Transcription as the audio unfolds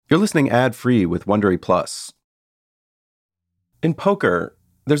You're listening ad-free with Wondery Plus. In poker,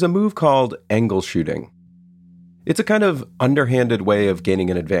 there's a move called angle shooting. It's a kind of underhanded way of gaining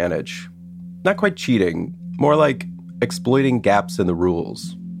an advantage. Not quite cheating, more like exploiting gaps in the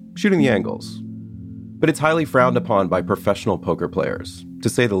rules, shooting the angles. But it's highly frowned upon by professional poker players, to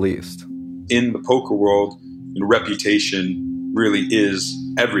say the least. In the poker world, reputation really is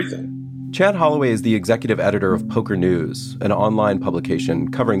everything. Chad Holloway is the executive editor of Poker News, an online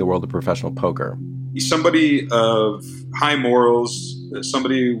publication covering the world of professional poker. He's somebody of high morals,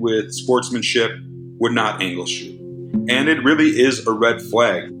 somebody with sportsmanship would not angle shoot. And it really is a red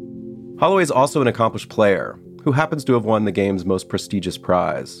flag. Holloway is also an accomplished player who happens to have won the game's most prestigious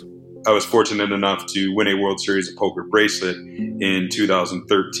prize. I was fortunate enough to win a World Series of Poker bracelet in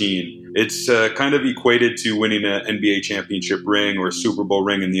 2013. It's kind of equated to winning an NBA championship ring or a Super Bowl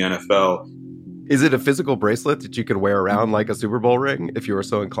ring in the NFL. Is it a physical bracelet that you could wear around like a Super Bowl ring if you were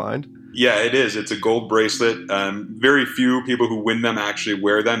so inclined? Yeah, it is. It's a gold bracelet. Very few people who win them actually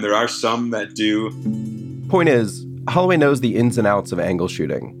wear them. There are some that do. Point is, Holloway knows the ins and outs of angle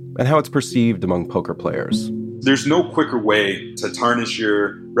shooting and how it's perceived among poker players. There's no quicker way to tarnish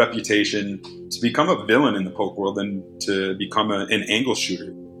your reputation, to become a villain in the poker world than to become an angle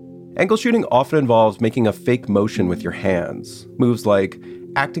shooter. Angle shooting often involves making a fake motion with your hands. Moves like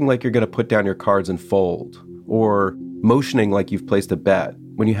acting like you're going to put down your cards and fold, or motioning like you've placed a bet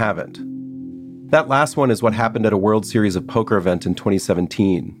when you haven't. That last one is what happened at a World Series of Poker event in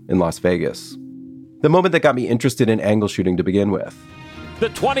 2017 in Las Vegas. The moment that got me interested in angle shooting to begin with. The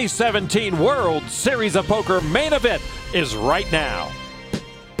 2017 World Series of Poker main event is right now.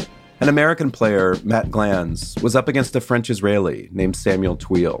 An American player, Matt Glanz, was up against a French-Israeli named Samuel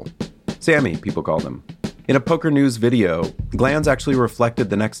Tweel. Sammy, people called him. In a Poker News video, Glanz actually reflected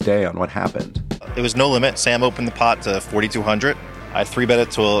the next day on what happened. It was no limit. Sam opened the pot to 4,200. I 3-bet it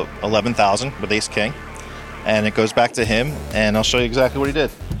to 11,000 with ace-king. And it goes back to him, and I'll show you exactly what he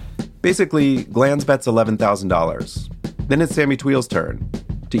did. Basically, Glanz bets $11,000. Then it's Sammy Tweel's turn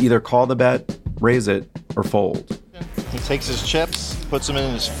to either call the bet, raise it, or fold. He takes his chips, puts them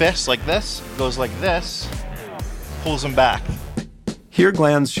in his fist like this, goes like this, pulls them back. Here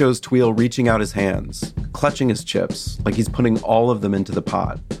Glanz shows Tweel reaching out his hands, clutching his chips like he's putting all of them into the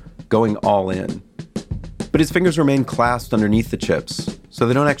pot, going all in. But his fingers remain clasped underneath the chips, so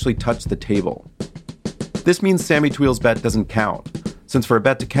they don't actually touch the table. This means Sammy Tweel's bet doesn't count, since for a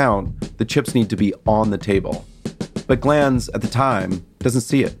bet to count, the chips need to be on the table. But Glanz, at the time, doesn't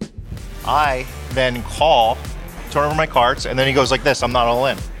see it. I then call, turn over my cards, and then he goes like this, I'm not all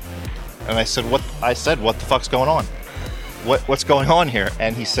in. And I said, what the fuck's going on? What's going on here?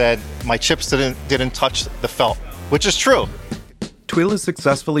 And he said, my chips didn't touch the felt, which is true. Tweel has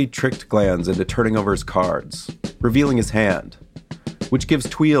successfully tricked Glanz into turning over his cards, revealing his hand, which gives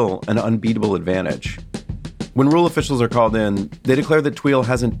Tweel an unbeatable advantage. When rule officials are called in, they declare that Tweel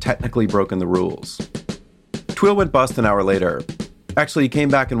hasn't technically broken the rules. Tweel went bust an hour later. Actually, he came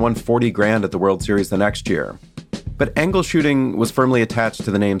back and won $40,000 at the World Series the next year. But angle shooting was firmly attached to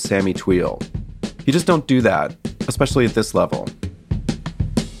the name Sammy Tweel. You just don't do that, especially at this level.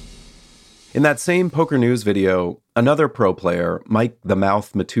 In that same Poker News video, another pro player, Mike the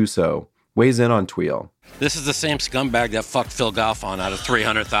Mouth Matuso, weighs in on Tweel. This is the same scumbag that fucked Phil Galfond out of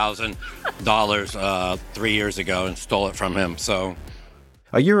 $300,000 3 years ago and stole it from him. So,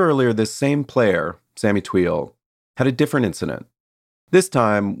 a year earlier, this same player, Sammy Tweel, had a different incident. This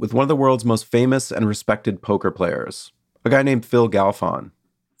time with one of the world's most famous and respected poker players, a guy named Phil Galfond.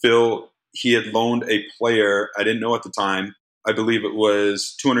 Phil, he had loaned a player, I didn't know at the time, I believe it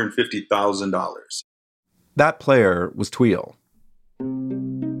was $250,000. That player was Tweel.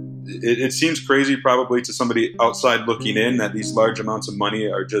 It seems crazy probably to somebody outside looking in that these large amounts of money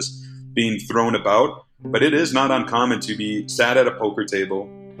are just being thrown about, but it is not uncommon to be sat at a poker table,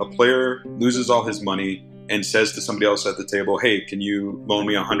 a player loses all his money and says to somebody else at the table, hey, can you loan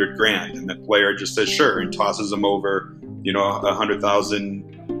me $100,000? And the player just says, sure, and tosses them over,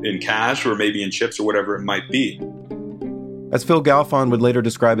 $100,000 in cash or maybe in chips or whatever it might be. As Phil Galfond would later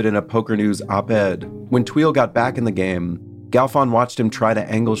describe it in a Poker News op-ed, when Tweel got back in the game, Galfond watched him try to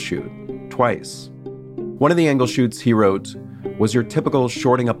angle shoot, twice. One of the angle shoots, he wrote, was your typical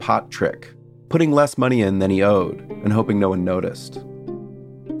shorting a pot trick, putting less money in than he owed and hoping no one noticed.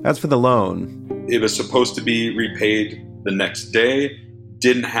 As for the loan, it was supposed to be repaid the next day,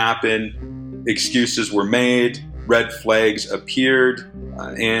 didn't happen, excuses were made, red flags appeared,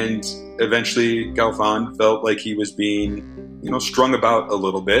 and eventually Galfond felt like he was being, strung about a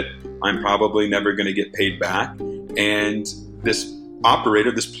little bit. I'm probably never going to get paid back. And this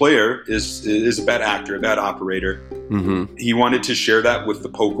operator, this player, is a bad actor, a bad operator. Mm-hmm. He wanted to share that with the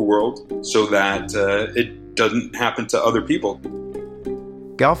poker world so that it doesn't happen to other people.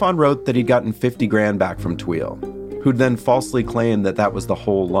 Galfond wrote that he'd gotten 50 grand back from Tuile, who'd then falsely claimed that that was the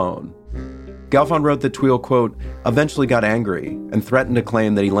whole loan. Galfond wrote that Tuile, quote, eventually got angry and threatened to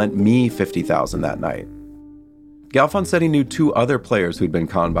claim that he lent me $50,000 that night. Galfond said he knew 2 other players who'd been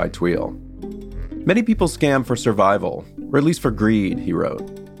conned by Tuile. Many people scam for survival, or at least for greed, he wrote.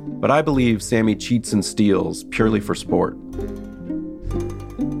 But I believe Sammy cheats and steals purely for sport.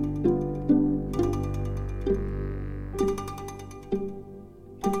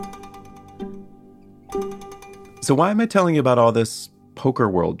 So why am I telling you about all this poker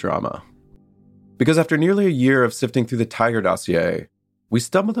world drama? Because after nearly a year of sifting through the Tiger dossier, we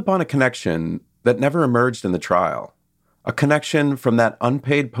stumbled upon a connection that never emerged in the trial. A connection from that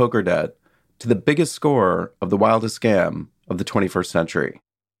unpaid poker debt to the biggest score of the wildest scam of the 21st century.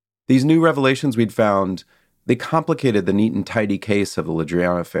 These new revelations we'd found, they complicated the neat and tidy case of the Le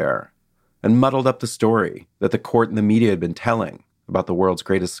Drian affair and muddled up the story that the court and the media had been telling about the world's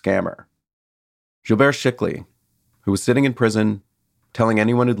greatest scammer. Gilbert Chicley, who was sitting in prison, telling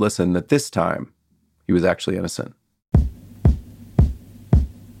anyone who'd listen that this time he was actually innocent.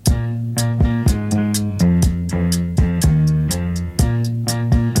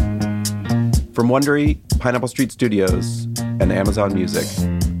 From Wondery, Pineapple Street Studios, and Amazon Music,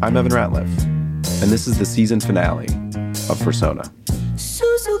 I'm Evan Ratliff, and this is the season finale of Fursona.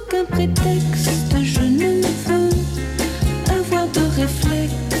 Sous aucun prétexte, je ne veux avoir de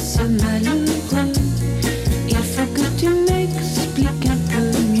réflexe malheureux. Il faut que tu m'expliques un peu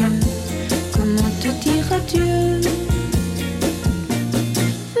mieux comment te dire adieu.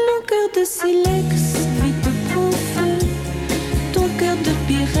 Mon cœur de silex vite prend feu. Ton cœur de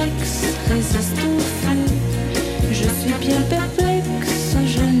pyrex résiste au feu. Je suis bien perplexe,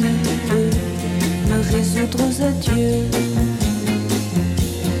 je ne peux me résoudre aux adieux.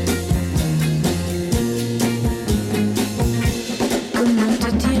 Comment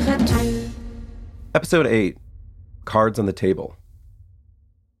te dire adieu? Episode 8, Cards on the Table.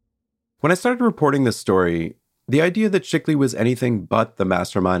 When I started reporting this story, the idea that Chicley was anything but the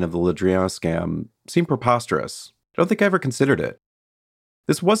mastermind of the Le Drian scam seemed preposterous. I don't think I ever considered it.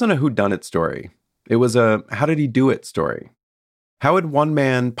 This wasn't a whodunit story. It was a how did he do it story. How had one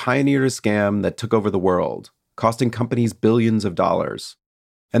man pioneered a scam that took over the world, costing companies billions of dollars,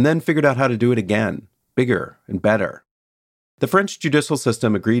 and then figured out how to do it again, bigger and better? The French judicial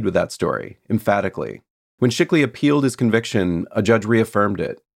system agreed with that story, emphatically. When Chicley appealed his conviction, a judge reaffirmed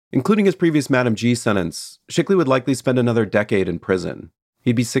it. Including his previous Madame G sentence, Chicley would likely spend another decade in prison.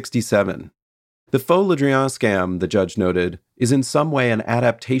 He'd be 67. The faux Le Drian scam, the judge noted, is in some way an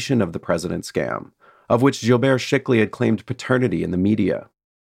adaptation of the president scam, of which Gilbert Chicley had claimed paternity in the media.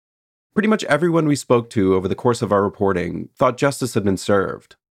 Pretty much everyone we spoke to over the course of our reporting thought justice had been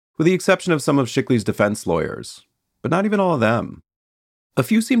served, with the exception of some of Chicley's defense lawyers, but not even all of them. A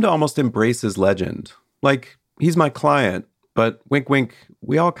few seemed to almost embrace his legend, like, he's my client, but wink wink,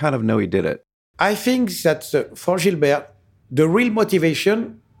 we all kind of know he did it. I think that for Gilbert, the real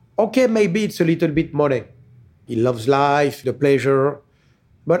motivation, okay, maybe it's a little bit money. He loves life, the pleasure,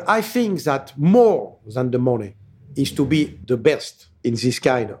 but I think that more than the money is to be the best in this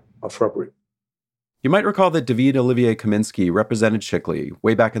kind of robbery. You might recall that David Olivier Kaminsky represented Chicley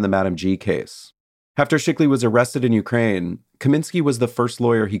way back in the Madame G case. After Chicley was arrested in Ukraine, Kaminsky was the first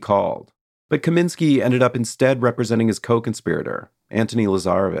lawyer he called. But Kaminsky ended up instead representing his co-conspirator, Antony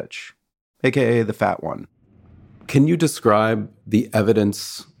Lazarevich, aka the Fat One. Can you describe the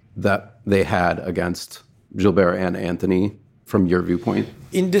evidence that they had against Gilbert and Antony from your viewpoint?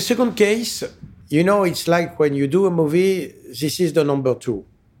 In the second case, it's like when you do a movie, this is the number 2.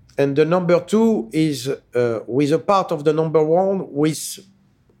 And the number 2 is with a part of the number 1 with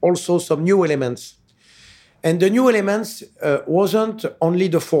also some new elements. And the new elements wasn't only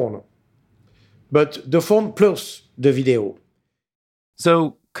the phone, but the phone plus the video.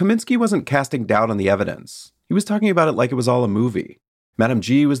 So Kaminsky wasn't casting doubt on the evidence. He was talking about it like it was all a movie. Madame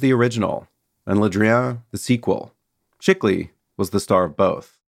G was the original, and Le Drian the sequel. Chicley was the star of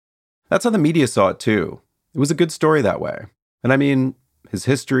both. That's how the media saw it too. It was a good story that way. And I mean, his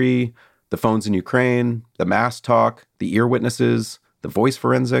history, the phones in Ukraine, the mass talk, the ear witnesses, the voice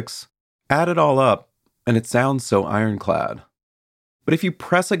forensics, add it all up, and it sounds so ironclad. But if you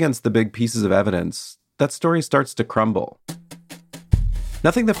press against the big pieces of evidence, that story starts to crumble.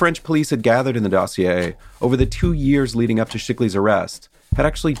 Nothing the French police had gathered in the dossier over the 2 years leading up to Chicley's arrest had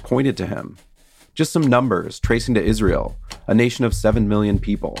actually pointed to him. Just some numbers tracing to Israel, a nation of 7 million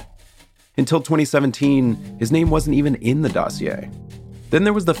people. Until 2017, his name wasn't even in the dossier. Then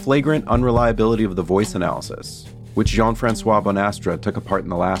there was the flagrant unreliability of the voice analysis, which Jean-Francois Bonastre took apart in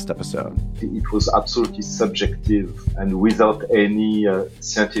the last episode. It was absolutely subjective and without any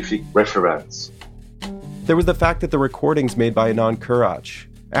scientific reference. There was the fact that the recordings made by Anand Kurach,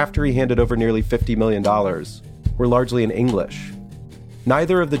 after he handed over nearly $50 million, were largely in English.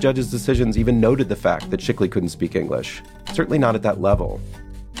 Neither of the judge's decisions even noted the fact that Szykli couldn't speak English, certainly not at that level.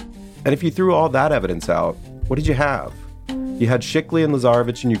 And if you threw all that evidence out, what did you have? You had Szykli and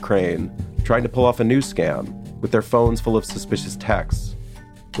Lazarevich in Ukraine trying to pull off a new scam with their phones full of suspicious texts.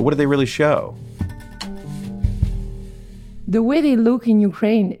 But what did they really show? The way they look in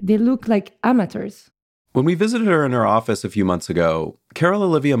Ukraine, they look like amateurs. When we visited her in her office a few months ago, Carol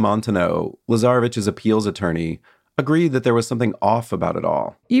Olivia Montaneau, Lazarevich's appeals attorney, agreed that there was something off about it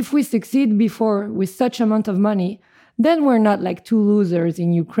all. If we succeed before with such amount of money, then we're not like two losers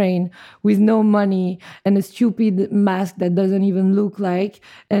in Ukraine with no money and a stupid mask that doesn't even look like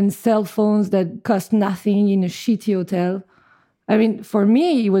and cell phones that cost nothing in a shitty hotel. I mean, for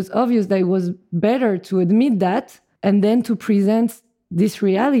me, it was obvious that it was better to admit that and then to present this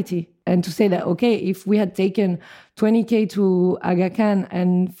reality and to say that, okay, if we had taken 20K to Aga Khan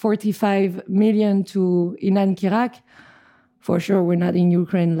and 45 million to Inan Kirak, for sure we're not in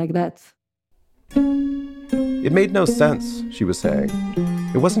Ukraine like that. It made no sense, she was saying.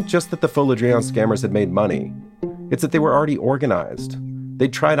 It wasn't just that the Faux Le Drian scammers had made money. It's that they were already organized.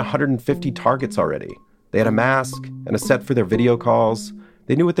 They'd tried 150 targets already. They had a mask and a set for their video calls.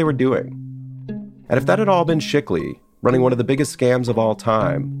 They knew what they were doing. And if that had all been Szykli, running one of the biggest scams of all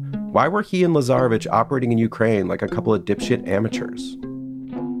time, why were he and Lazarevich operating in Ukraine like a couple of dipshit amateurs?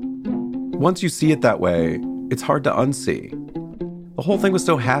 Once you see it that way, it's hard to unsee. The whole thing was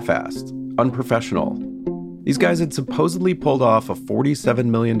so half-assed, unprofessional. These guys had supposedly pulled off a $47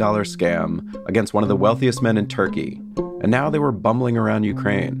 million scam against one of the wealthiest men in Turkey, and now they were bumbling around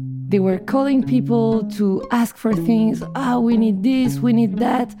Ukraine. They were calling people to ask for things. We need this, we need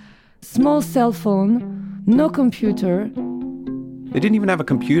that. Small cell phone, no computer. They didn't even have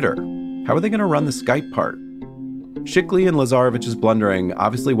a computer. How were they going to run the Skype part? Szykli and Lazarevich's blundering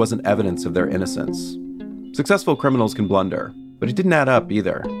obviously wasn't evidence of their innocence. Successful criminals can blunder, but it didn't add up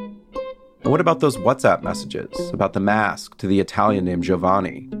either. And what about those WhatsApp messages about the mask to the Italian named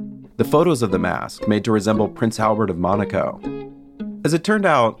Giovanni? The photos of the mask made to resemble Prince Albert of Monaco. As it turned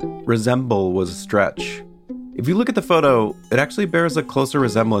out, resemble was a stretch. If you look at the photo, it actually bears a closer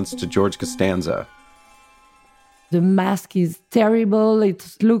resemblance to George Costanza. The mask is terrible.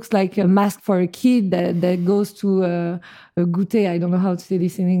 It looks like a mask for a kid that goes to a goûter. I don't know how to say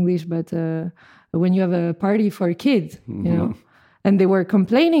this in English, but when you have a party for a kid, you know. And they were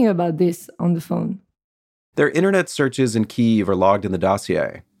complaining about this on the phone. Their internet searches in Kyiv are logged in the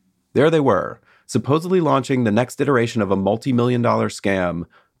dossier. There they were, supposedly launching the next iteration of a multi-million-dollar scam,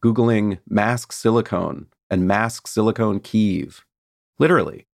 Googling mask silicone and mask silicone Kyiv.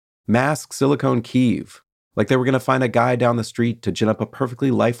 Literally, mask silicone Kyiv. Like they were going to find a guy down the street to gin up a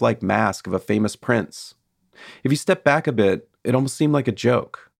perfectly lifelike mask of a famous prince. If you step back a bit, it almost seemed like a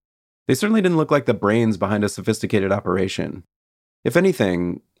joke. They certainly didn't look like the brains behind a sophisticated operation. If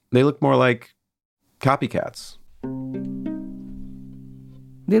anything, they looked more like copycats.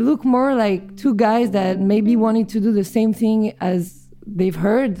 They look more like two guys that maybe wanted to do the same thing as they've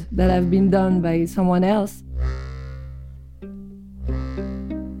heard that have been done by someone else.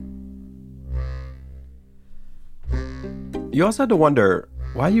 You also had to wonder,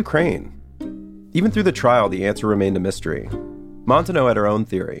 why Ukraine? Even through the trial, the answer remained a mystery. Montaneau had her own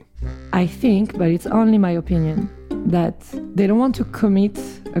theory. I think, but it's only my opinion, that they don't want to commit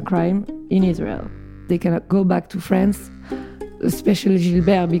a crime in Israel. They cannot go back to France, especially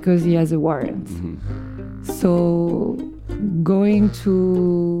Gilbert, because he has a warrant. Mm-hmm. So going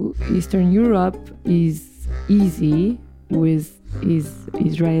to Eastern Europe is easy with his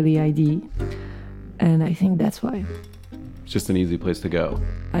Israeli ID. And I think that's why. It's just an easy place to go.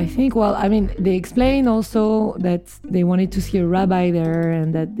 I think, they explain also that they wanted to see a rabbi there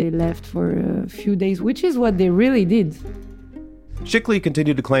and that they left for a few days, which is what they really did. Szykli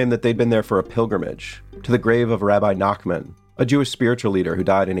continued to claim that they'd been there for a pilgrimage to the grave of Rabbi Nachman, a Jewish spiritual leader who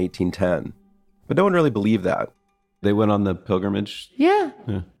died in 1810. But no one really believed that. They went on the pilgrimage? Yeah.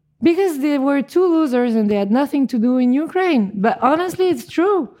 Because they were two losers and they had nothing to do in Ukraine. But honestly, it's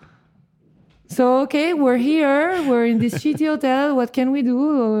true. So, okay, we're here, we're in this shitty hotel, what can we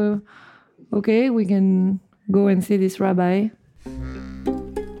do? Okay, we can go and see this rabbi.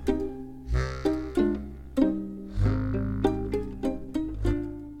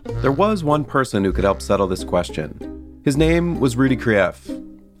 There was one person who could help settle this question. His name was Rudy Krief,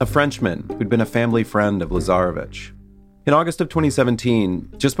 a Frenchman who'd been a family friend of Lazarevich. In August of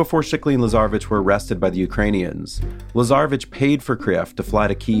 2017, just before Shikly and Lazarevich were arrested by the Ukrainians, Lazarevich paid for Kryef to fly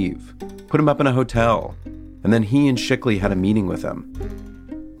to Kyiv, put him up in a hotel, and then he and Shikly had a meeting with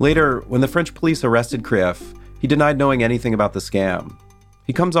him. Later, when the French police arrested Kryef, he denied knowing anything about the scam.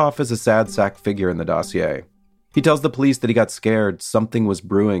 He comes off as a sad sack figure in the dossier. He tells the police that he got scared something was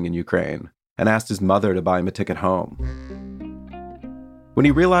brewing in Ukraine and asked his mother to buy him a ticket home. When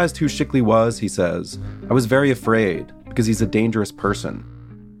he realized who Shikly was, he says, "I was very afraid because he's a dangerous person."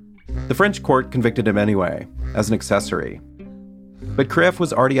 The French court convicted him anyway, as an accessory. But Kryef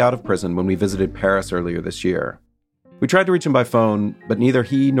was already out of prison when we visited Paris earlier this year. We tried to reach him by phone, but neither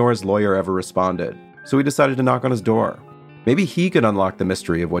he nor his lawyer ever responded, so we decided to knock on his door. Maybe he could unlock the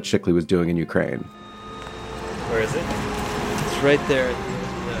mystery of what Shikly was doing in Ukraine. Where is it? It's right there in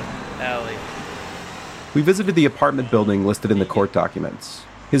the alley. We visited the apartment building listed in the court documents.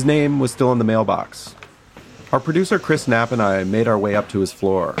 His name was still in the mailbox. Our producer Chris Knapp and I made our way up to his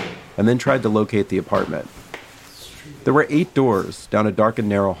floor and then tried to locate the apartment. There were 8 doors down a dark and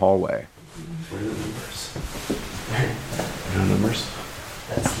narrow hallway. Where are the numbers? No numbers?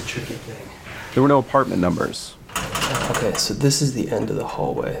 That's the tricky thing. There were no apartment numbers. Okay, so this is the end of the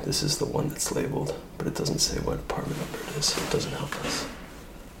hallway. This is the one that's labeled, but it doesn't say what apartment number it is. It doesn't help us.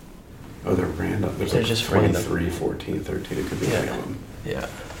 Oh, they're random. There's They're like just 23, random. 14, 13. It could be any of them. Yeah.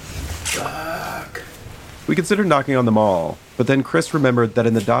 Fuck. We considered knocking on them all, but then Chris remembered that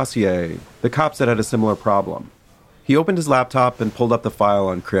in the dossier, the cops had a similar problem. He opened his laptop and pulled up the file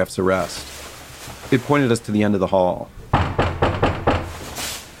on Kryef's arrest. It pointed us to the end of the hall.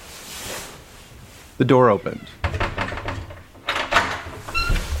 The door opened.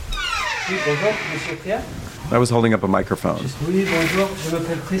 Bonjour, Monsieur Kryef. I was holding up a microphone. Oui, bonjour, je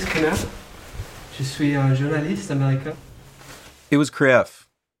m'appelle Chris Knapp. Je suis un journaliste américain. It was Kryef.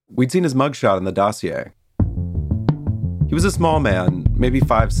 We'd seen his mugshot in the dossier. He was a small man, maybe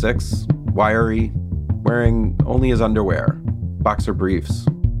 5'6", wiry, wearing only his underwear, boxer briefs,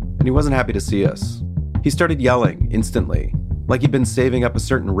 and he wasn't happy to see us. He started yelling instantly, like he'd been saving up a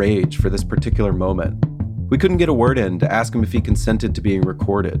certain rage for this particular moment. We couldn't get a word in to ask him if he consented to being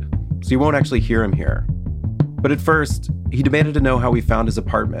recorded, so you won't actually hear him here. But at first, he demanded to know how we found his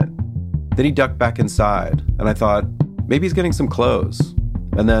apartment. Then he ducked back inside, and I thought, maybe he's getting some clothes,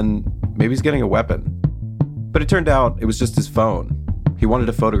 and then maybe he's getting a weapon. But it turned out it was just his phone. He wanted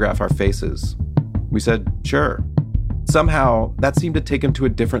to photograph our faces. We said, sure. Somehow, that seemed to take him to a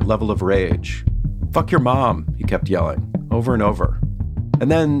different level of rage. "Fuck your mom," he kept yelling, over and over.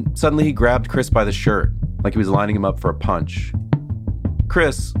 And then, suddenly he grabbed Chris by the shirt, like he was lining him up for a punch.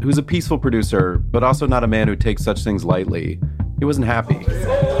 Chris, who's a peaceful producer, but also not a man who takes such things lightly, he wasn't happy.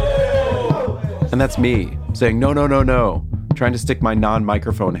 And that's me, saying, no, no, no, no, trying to stick my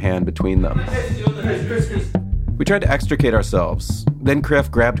non-microphone hand between them. We tried to extricate ourselves. Then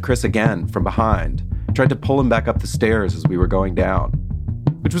Kryef grabbed Chris again from behind, tried to pull him back up the stairs as we were going down,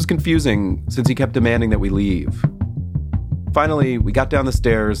 which was confusing since he kept demanding that we leave. Finally, we got down the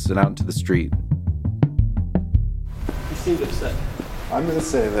stairs and out into the street. He seemed upset. I'm going to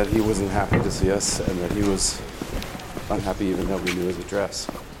say that he wasn't happy to see us and that he was unhappy even though we knew his address.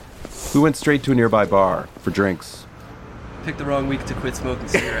 We went straight to a nearby bar for drinks. Picked the wrong week to quit smoking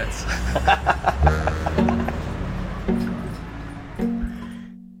cigarettes.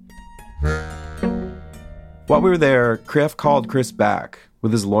 While we were there, Kryef called Chris back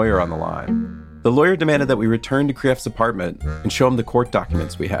with his lawyer on the line. The lawyer demanded that we return to Kryef's apartment and show him the court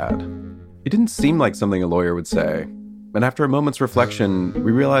documents we had. It didn't seem like something a lawyer would say, and after a moment's reflection,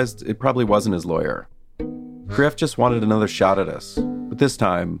 we realized it probably wasn't his lawyer. Kryef just wanted another shot at us, but this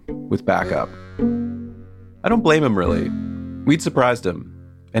time with backup. I don't blame him, really. We'd surprised him,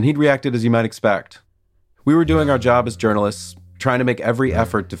 and he'd reacted as you might expect. We were doing our job as journalists, trying to make every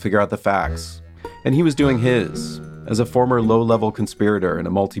effort to figure out the facts, and he was doing his, as a former low-level conspirator in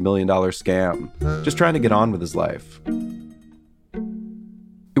a multi-million-dollar scam, just trying to get on with his life.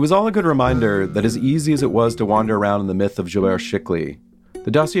 It was all a good reminder that as easy as it was to wander around in the myth of Gilbert Shikly,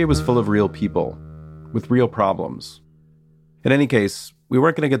 the dossier was full of real people, with real problems. In any case, we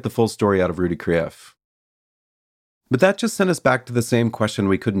weren't going to get the full story out of Rudy Kryef. But that just sent us back to the same question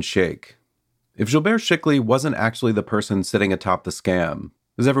we couldn't shake. If Gilbert Shikly wasn't actually the person sitting atop the scam,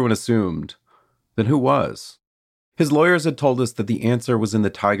 as everyone assumed, then who was? His lawyers had told us that the answer was in the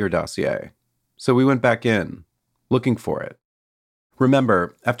Tiger dossier, so we went back in, looking for it.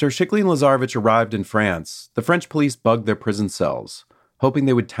 Remember, after Shikly and Lazarevich arrived in France, the French police bugged their prison cells, hoping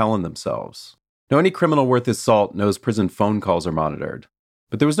they would tell on themselves. Now, any criminal worth his salt knows prison phone calls are monitored,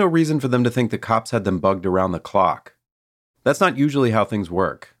 but there was no reason for them to think the cops had them bugged around the clock. That's not usually how things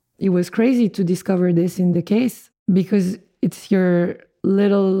work. It was crazy to discover this in the case because it's your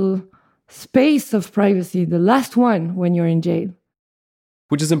little space of privacy, the last one when you're in jail.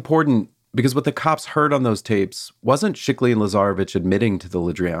 Which is important because what the cops heard on those tapes wasn't Shikly and Lazarevich admitting to the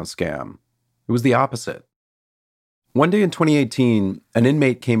Le Drian scam. It was the opposite. One day in 2018, an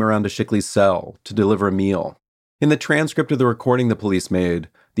inmate came around to Shikly's cell to deliver a meal. In the transcript of the recording the police made,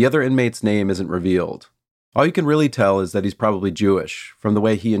 the other inmate's name isn't revealed. All you can really tell is that he's probably Jewish from the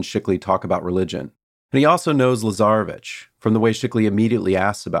way he and Shikly talk about religion. And he also knows Lazarevich from the way Shikly immediately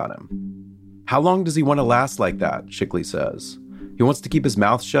asks about him. How long does he want to last like that, Shikly says. He wants to keep his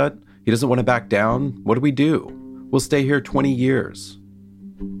mouth shut. He doesn't want to back down. What do we do? We'll stay here 20 years.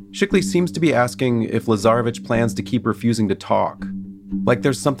 Shikly seems to be asking if Lazarevich plans to keep refusing to talk. Like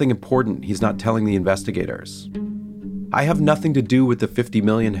there's something important he's not telling the investigators. I have nothing to do with the 50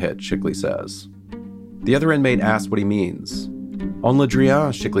 million hit, Shikly says. The other inmate asks what he means. On Le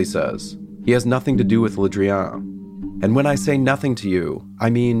Drian, Shikly says, he has nothing to do with Le Drian. And when I say nothing to you,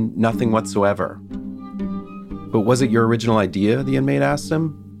 I mean nothing whatsoever. But was it your original idea, the inmate asks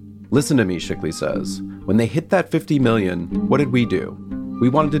him? Listen to me, Shikly says. When they hit that 50 million, what did we do? We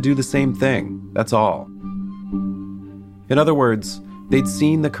wanted to do the same thing, that's all. In other words, they'd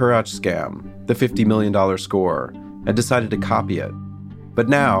seen the Courage scam, the $50 million score, and decided to copy it. But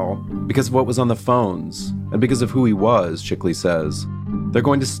now, because of what was on the phones, and because of who he was, Shikly says, they're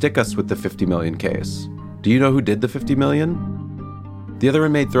going to stick us with the 50 million case. Do you know who did the 50 million? The other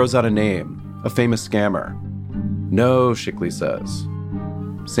inmate throws out a name, a famous scammer. No, Shikly says.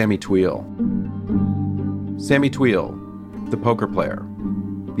 Sammy Tweel. Sammy Tweel, the poker player,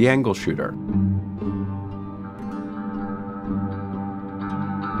 the angle shooter.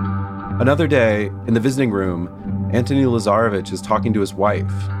 Another day, in the visiting room, Antony Lazarevich is talking to his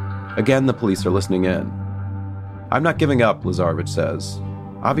wife. Again, the police are listening in. I'm not giving up, Lazarevich says.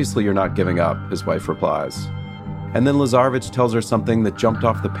 Obviously you're not giving up, his wife replies. And then Lazarevich tells her something that jumped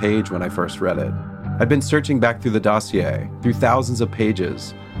off the page when I first read it. I'd been searching back through the dossier, through thousands of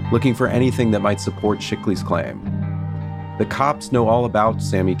pages, looking for anything that might support Shikly's claim. The cops know all about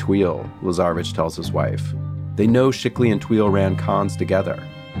Sammy Tweel, Lazarevich tells his wife. They know Shikly and Tweel ran cons together.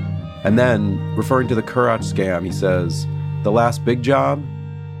 And then, referring to the Courage scam, he says, the last big job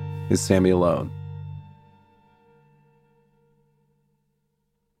is Sammy alone.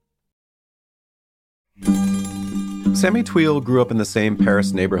 Sammy Tweel grew up in the same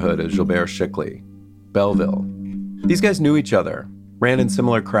Paris neighborhood as Gilbert Shikly, Belleville. These guys knew each other, ran in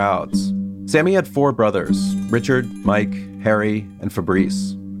similar crowds. Sammy had 4 brothers, Richard, Mike, Harry, and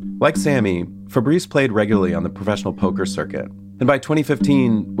Fabrice. Like Sammy, Fabrice played regularly on the professional poker circuit. And by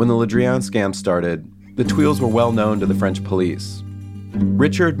 2015, when the Le Drian scam started, the Tweels were well known to the French police.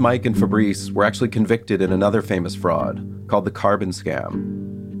 Richard, Mike, and Fabrice were actually convicted in another famous fraud called the Carbon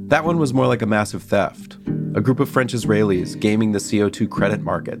Scam. That one was more like a massive theft, a group of French Israelis gaming the CO2 credit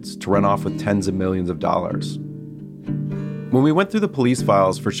markets to run off with tens of millions of dollars. When we went through the police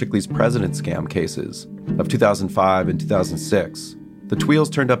files for Shikly's president scam cases of 2005 and 2006, the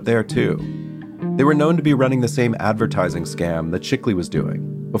Tweels turned up there too. They were known to be running the same advertising scam that Shikly was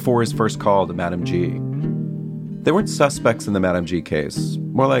doing before his first call to Madame G. They weren't suspects in the Madame G case,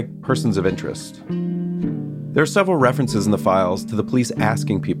 more like persons of interest. There are several references in the files to the police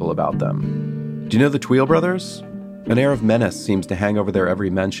asking people about them. Do you know the Tweel brothers? An air of menace seems to hang over their every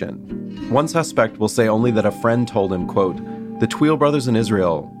mention. One suspect will say only that a friend told him, quote, the Tweel brothers in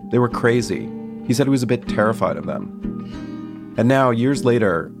Israel, they were crazy. He said he was a bit terrified of them. And now, years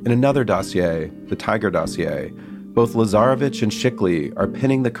later, in another dossier, the Tiger dossier, both Lazarevich and Shikly are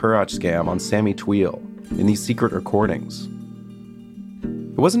pinning the Courage scam on Sammy Tweel in these secret recordings.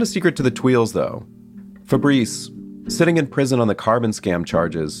 It wasn't a secret to the Tweels, though. Fabrice, sitting in prison on the Carbon Scam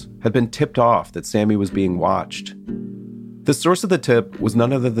charges, had been tipped off that Sammy was being watched. The source of the tip was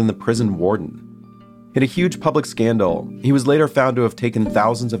none other than the prison warden. In a huge public scandal, he was later found to have taken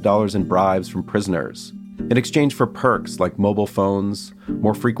thousands of dollars in bribes from prisoners in exchange for perks like mobile phones,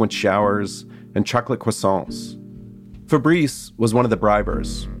 more frequent showers, and chocolate croissants. Fabrice was one of the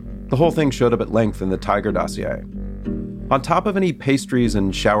bribers. The whole thing showed up at length in the Tiger dossier. On top of any pastries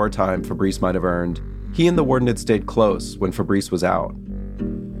and shower time Fabrice might have earned, he and the warden had stayed close when Fabrice was out.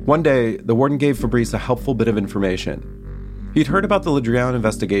 One day, the warden gave Fabrice a helpful bit of information. He'd heard about the Le Drian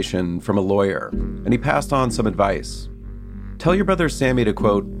investigation from a lawyer, and he passed on some advice. Tell your brother Sammy to,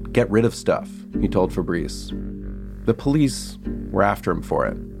 quote, get rid of stuff, he told Fabrice. The police were after him for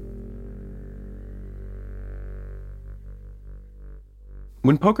it.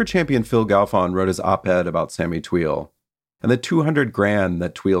 When poker champion Phil Galfond wrote his op-ed about Sammy Tweel and the $200,000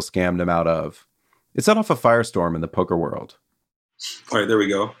 that Tweel scammed him out of, It set off a firestorm in the poker world. All right, there we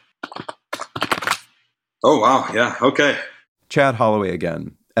go. Oh, wow. Yeah, okay. Chad Holloway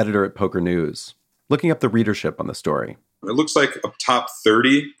again, editor at Poker News, looking up the readership on the story. It looks like a top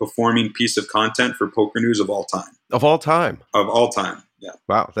 30 performing piece of content for Poker News of all time. Of all time? Of all time, yeah.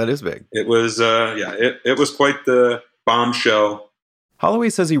 Wow, that is big. It was, it was quite the bombshell. Holloway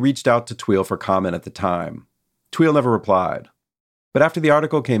says he reached out to Tweel for comment at the time. Tweel never replied. But after the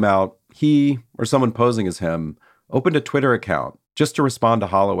article came out, he, or someone posing as him, opened a Twitter account just to respond to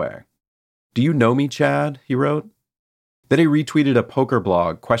Holloway. "Do you know me, Chad?" he wrote. Then he retweeted a poker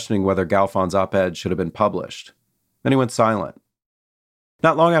blog questioning whether Galfon's op-ed should have been published. Then he went silent.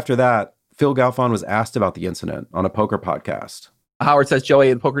 Not long after that, Phil Galfon was asked about the incident on a poker podcast. Howard says, Joey,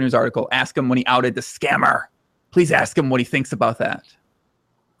 in the Poker News article, ask him when he outed the scammer. Please ask him what he thinks about that.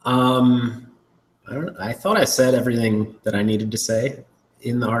 I thought I said everything that I needed to say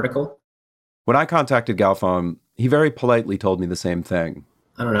in the article. When I contacted Galfon, he very politely told me the same thing.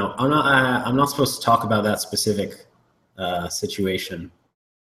 I don't know. I'm not supposed to talk about that specific situation.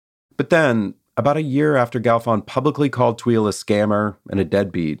 But then, about a year after Galfon publicly called Tweel a scammer and a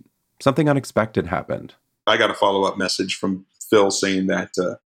deadbeat, something unexpected happened. I got a follow-up message from Phil saying that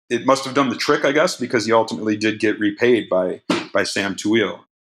it must have done the trick, I guess, because he ultimately did get repaid by Sam Tweel.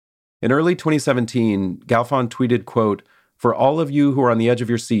 In early 2017, Galfon tweeted, quote, "For all of you who are on the edge of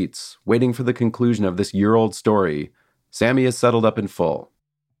your seats, waiting for the conclusion of this year-old story, Sammy is settled up in full."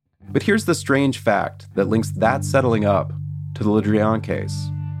 But here's the strange fact that links that settling up to the Le Drian case.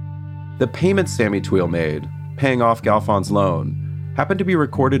 The payments Sammy Tweel made, paying off Galfon's loan, happened to be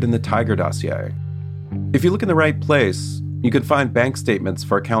recorded in the Tiger dossier. If you look in the right place, you can find bank statements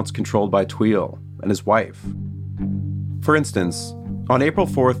for accounts controlled by Tweel and his wife. For instance, on April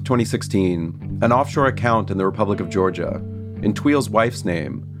 4th, 2016, an offshore account in the Republic of Georgia, in Tweel's wife's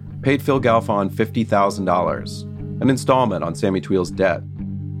name, paid Phil Galfon $50,000, an installment on Sammy Tweel's debt.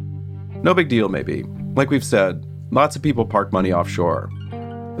 No big deal, maybe. Like we've said, lots of people park money offshore.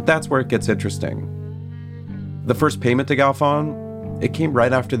 But that's where it gets interesting. The first payment to Galfon, it came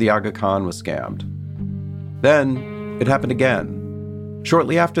right after the Aga Khan was scammed. Then, it happened again.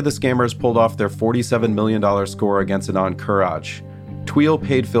 Shortly after the scammers pulled off their $47 million score against Anand Kurach, Tweel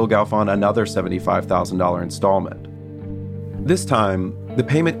paid Phil Galfon another $75,000 installment. This time, the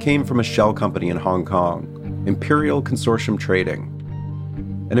payment came from a shell company in Hong Kong, Imperial Consortium Trading.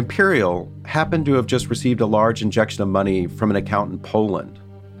 And Imperial happened to have just received a large injection of money from an account in Poland,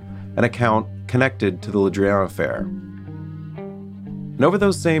 an account connected to the Le Drian affair. And over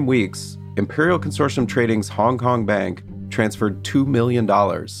those same weeks, Imperial Consortium Trading's Hong Kong bank transferred $2 million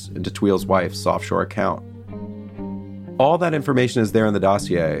into Tweel's wife's offshore account. All that information is there in the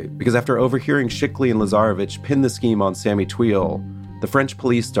dossier because after overhearing Shikli and Lazarevich pin the scheme on Sammy Tweel, the French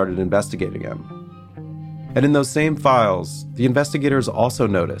police started investigating him. And in those same files, the investigators also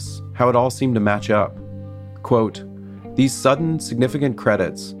notice how it all seemed to match up. Quote, "These sudden, significant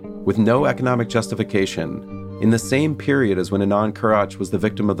credits, with no economic justification, in the same period as when Anand Kurach was the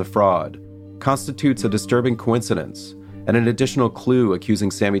victim of the fraud, constitutes a disturbing coincidence and an additional clue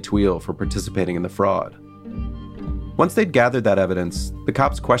accusing Sammy Tweel for participating in the fraud." Once they'd gathered that evidence, the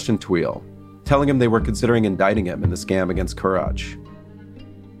cops questioned Tweel, telling him they were considering indicting him in the scam against Kurach.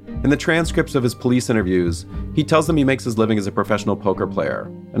 In the transcripts of his police interviews, he tells them he makes his living as a professional poker player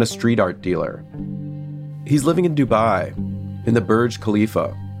and a street art dealer. He's living in Dubai, in the Burj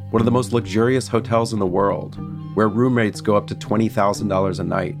Khalifa, one of the most luxurious hotels in the world, where room rates go up to $20,000 a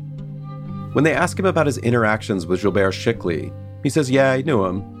night. When they ask him about his interactions with Gilbert Shikli, he says, yeah, he knew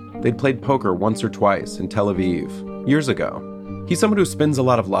him. They'd played poker once or twice in Tel Aviv, years ago. He's someone who spins a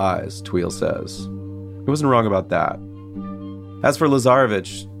lot of lies, Tweel says. He wasn't wrong about that. As for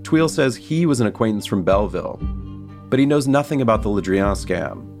Lazarevich, Tweel says he was an acquaintance from Belleville, but he knows nothing about the Le Drian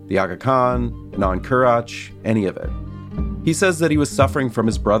scam, the Aga Khan, Anand Kurach, any of it. He says that he was suffering from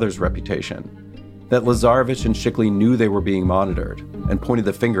his brother's reputation, that Lazarevich and Shikli knew they were being monitored and pointed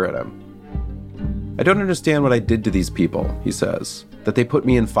the finger at him. "I don't understand what I did to these people," he says, "that they put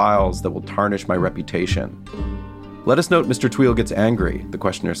me in files that will tarnish my reputation." "Let us note Mr. Tweel gets angry," the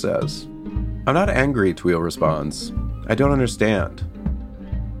questioner says. "I'm not angry," Tweel responds. "I don't understand."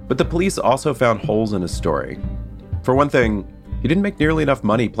 But the police also found holes in his story. For one thing, he didn't make nearly enough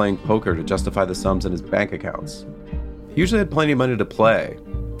money playing poker to justify the sums in his bank accounts. He usually had plenty of money to play,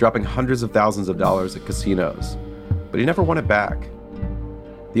 dropping hundreds of thousands of dollars at casinos, but he never won it back.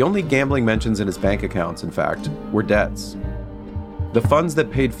 The only gambling mentions in his bank accounts, in fact, were debts. The funds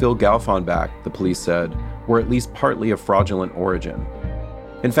that paid Phil Galfon back, the police said, were at least partly of fraudulent origin.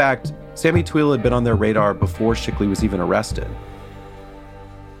 In fact, Sammy Tweel had been on their radar before Shikli was even arrested.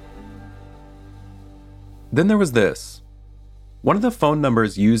 Then there was this. One of the phone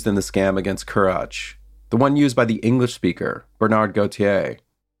numbers used in the scam against Courage, the one used by the English speaker, Bernard Gauthier,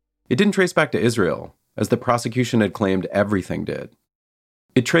 it didn't trace back to Israel, as the prosecution had claimed everything did.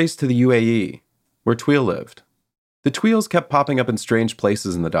 It traced to the UAE, where Tuile lived. The Tuiles kept popping up in strange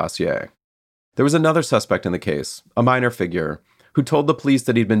places in the dossier. There was another suspect in the case, a minor figure, who told the police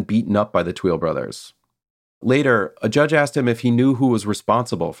that he'd been beaten up by the Tuile brothers. Later, a judge asked him if he knew who was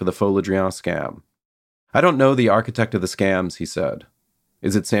responsible for the Faux Le Drian scam. I don't know the architect of the scams, he said.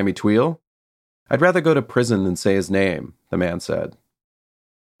 Is it Sammy Tuile? I'd rather go to prison than say his name, the man said.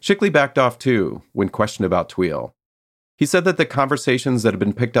 Shickley backed off too when questioned about Tuile. He said that the conversations that had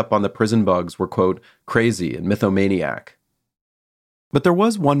been picked up on the prison bugs were, quote, crazy and mythomaniac. But there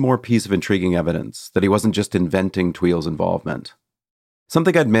was one more piece of intriguing evidence that he wasn't just inventing Tuile's involvement.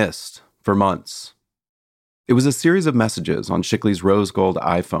 Something I'd missed for months. It was a series of messages on Shickley's rose gold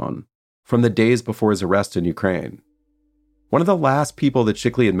iPhone from the days before his arrest in Ukraine. One of the last people that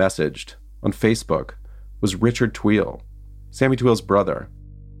Shickley had messaged on Facebook was Richard Tuile, Sammy Tuile's brother.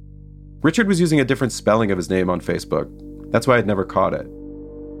 Richard was using a different spelling of his name on Facebook. That's why I'd never caught it.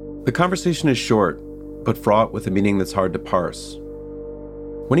 The conversation is short, but fraught with a meaning that's hard to parse.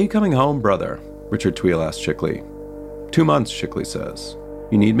 When are you coming home, brother? Richard Tuile asked Shickley. 2 months, Shickley says.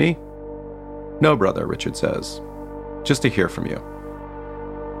 You need me? No, brother, Richard says. Just to hear from you.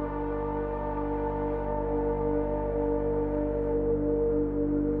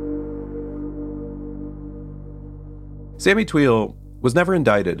 Sammy Tuile was never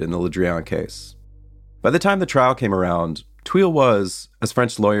indicted in the Le Drian case. By the time the trial came around, Tuile was, as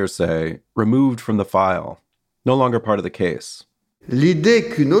French lawyers say, removed from the file, no longer part of the case. The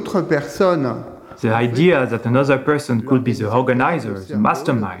idea that another person could be the organizer, the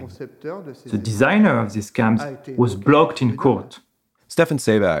mastermind, the designer of these scams was blocked in court. Stefan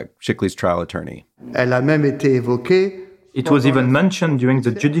Sebag, Shickley's trial attorney. It was even mentioned during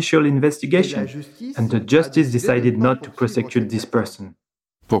the judicial investigation, and the justice decided not to prosecute this person.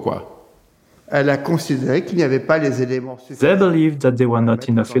 Pourquoi? They believed that there were not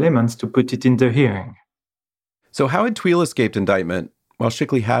enough elements to put it in the hearing. So how had Tuile escaped indictment while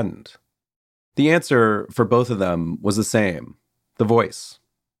Shickley hadn't? The answer for both of them was the same, the voice.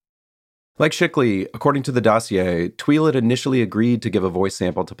 Like Shickley, according to the dossier, Tuile had initially agreed to give a voice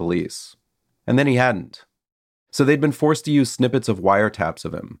sample to police, and then he hadn't. So they'd been forced to use snippets of wiretaps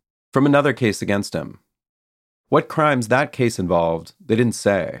of him from another case against him. What crimes that case involved, they didn't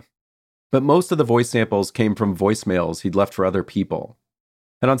say. But most of the voice samples came from voicemails he'd left for other people.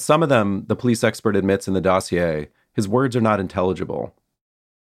 And on some of them, the police expert admits in the dossier, his words are not intelligible.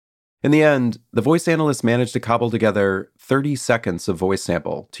 In the end, the voice analyst managed to cobble together 30 seconds of voice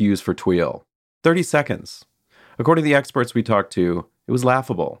sample to use for Tuile. 30 seconds. According to the experts we talked to, it was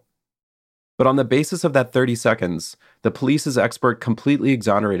laughable. But on the basis of that 30 seconds, the police's expert completely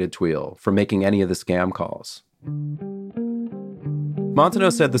exonerated Tuile for making any of the scam calls.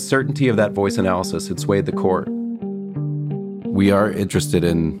 Montagnot said the certainty of that voice analysis had swayed the court. We are interested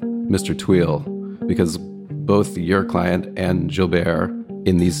in Mr. Tuile because both your client and Gilbert,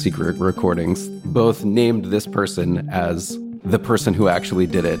 in these secret recordings, both named this person as the person who actually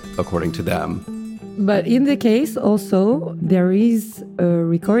did it, according to them. But in the case also, there is a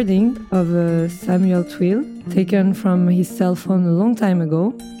recording of Samuel Tuile taken from his cell phone a long time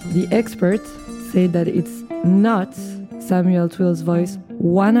ago. The experts say that it's not Samuel Tuile's voice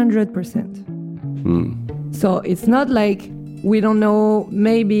 100%. So it's not like we don't know,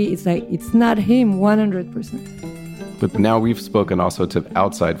 maybe it's like it's not him 100%. But now we've spoken also to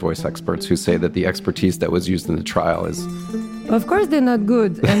outside voice experts who say that the expertise that was used in the trial is... Of course they're not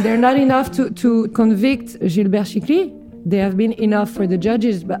good, and they're not enough to convict Gilbert Shickley. They have been enough for the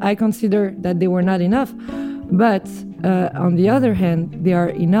judges, but I consider that they were not enough. But on the other hand, they are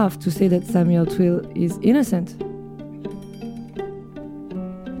enough to say that Samuel Tuile is innocent.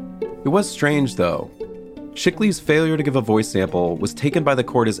 It was strange, though. Shickley's failure to give a voice sample was taken by the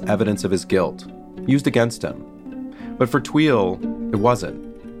court as evidence of his guilt, used against him. But for Tuile, it wasn't.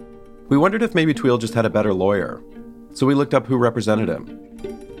 We wondered if maybe Tuile just had a better lawyer, so we looked up who represented him.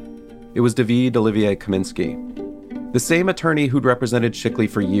 It was David Olivier Kaminsky, the same attorney who'd represented Shickley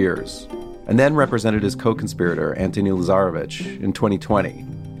for years, and then represented his co-conspirator, Antony Lazarevich, in 2020,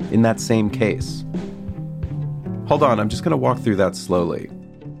 in that same case. Hold on, I'm just going to walk through that slowly.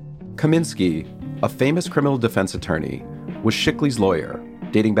 Kaminsky, a famous criminal defense attorney, was Shickley's lawyer,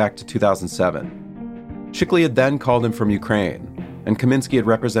 dating back to 2007. Shickley had then called him from Ukraine, and Kaminsky had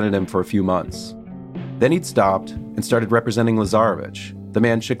represented him for a few months. Then he'd stopped and started representing Lazarevich, the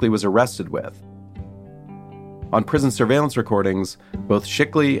man Shickley was arrested with. On prison surveillance recordings, both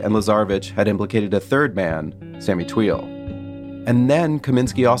Shickley and Lazarevich had implicated a third man, Sammy Tweel. And then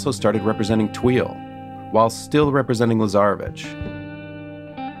Kaminsky also started representing Tweel, while still representing Lazarevich.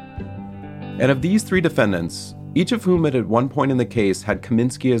 And of these three defendants, each of whom at one point in the case had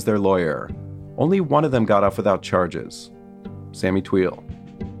Kaminsky as their lawyer, only one of them got off without charges, Sammy Tweel.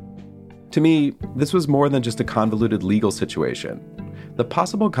 To me, this was more than just a convoluted legal situation. The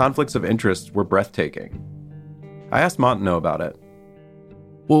possible conflicts of interest were breathtaking. I asked Montagneux about it.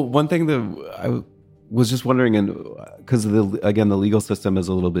 Well, one thing that I was just wondering, because the legal system is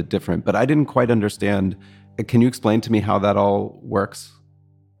a little bit different, but I didn't quite understand. Can you explain to me how that all works?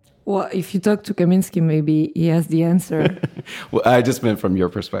 Well, if you talk to Kaminsky, maybe he has the answer. Well, I just meant from your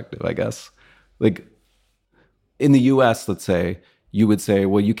perspective, I guess. Like, in the US, let's say, you would say,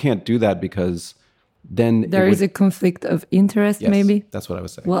 well, you can't do that because then there is a conflict of interest, yes, maybe. That's what I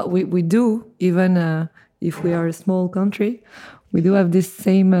was saying. Well, we do, even if we are a small country, we do have this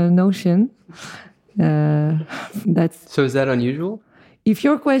same notion. So is that unusual? If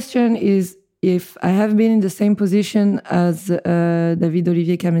your question is if I have been in the same position as David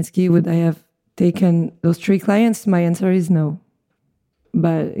Olivier Kaminsky, would I have taken those three clients? My answer is no.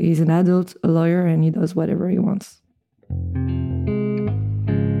 But he's an adult, a lawyer, and he does whatever he wants.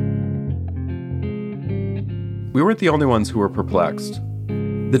 We weren't the only ones who were perplexed.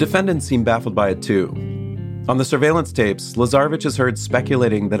 The defendants seemed baffled by it too. On the surveillance tapes, Lazarevich is heard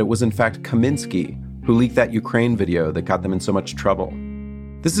speculating that it was in fact Kaminsky who leaked that Ukraine video that got them in so much trouble.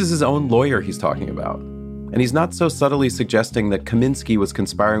 This is his own lawyer he's talking about. And he's not so subtly suggesting that Kaminsky was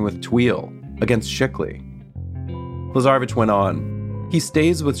conspiring with Tweel against Shickley. Lazarevich went on. He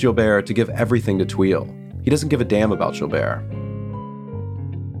stays with Gilbert to give everything to Tweel. He doesn't give a damn about Gilbert.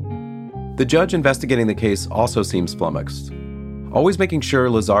 The judge investigating the case also seems flummoxed, always making sure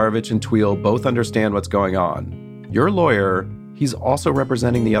Lazarevich and Tweel both understand what's going on. Your lawyer, he's also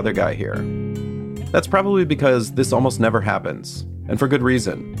representing the other guy here. That's probably because this almost never happens, and for good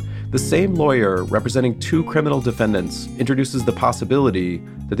reason. The same lawyer representing two criminal defendants introduces the possibility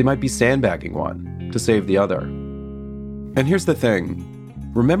that they might be sandbagging one to save the other. And here's the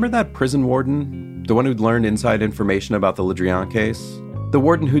thing. Remember that prison warden, the one who'd learned inside information about the Le Drian case? The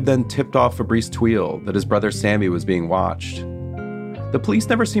warden who'd then tipped off Fabrice Tweel that his brother Sammy was being watched. The police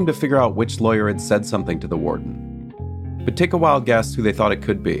never seemed to figure out which lawyer had said something to the warden. But take a wild guess who they thought it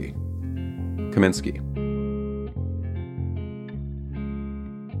could be. Kaminsky.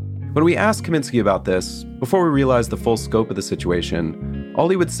 When we asked Kaminsky about this, before we realized the full scope of the situation, all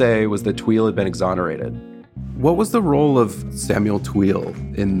he would say was that Tweel had been exonerated. What was the role of Samuel Tweel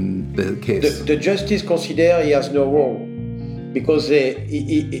in the case? The justice considered he has no role because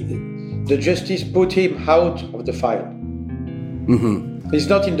the justice put him out of the file. Mm-hmm. He's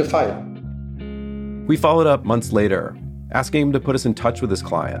not in the file. We followed up months later, asking him to put us in touch with his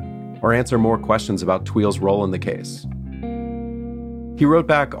client or answer more questions about Tweel's role in the case. He wrote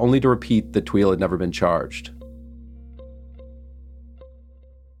back only to repeat that Tweel had never been charged.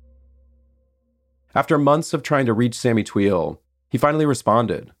 After months of trying to reach Sammy Tweel, he finally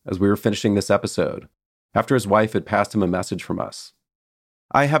responded as we were finishing this episode, after his wife had passed him a message from us.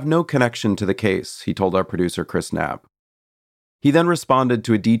 I have no connection to the case, he told our producer Chris Knapp. He then responded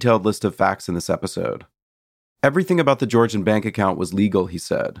to a detailed list of facts in this episode. Everything about the Georgian bank account was legal, he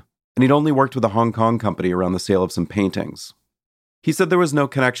said, and he'd only worked with a Hong Kong company around the sale of some paintings. He said there was no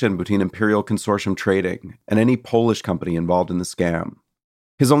connection between Imperial Consortium Trading and any Polish company involved in the scam.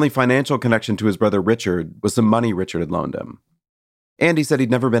 His only financial connection to his brother Richard was some money Richard had loaned him. And he said he'd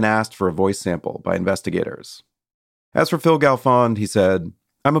never been asked for a voice sample by investigators. As for Phil Galfond, he said,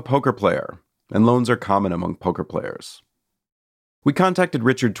 I'm a poker player, and loans are common among poker players. We contacted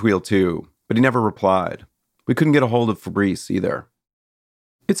Richard Tweel too, but he never replied. We couldn't get a hold of Fabrice either.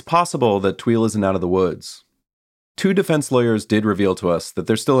 It's possible that Tweel isn't out of the woods. Two defense lawyers did reveal to us that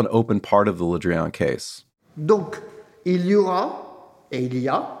there's still an open part of the Le Drian case. Donc, il y aura, et il y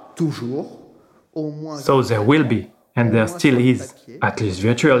a toujours, au moins... So there will be, and there still is, at least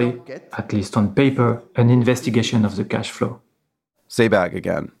virtually, at least on paper, an investigation of the cash flow. Sebag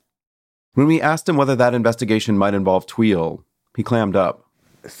again. When we asked him whether that investigation might involve Tweel, he clammed up.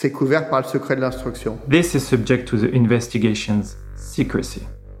 C'est couvert par le secret de l'instruction. This is subject to the investigation's secrecy.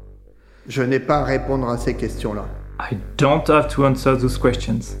 Je n'ai pas à répondre à ces questions-là. I don't have to answer those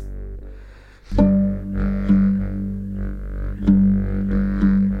questions.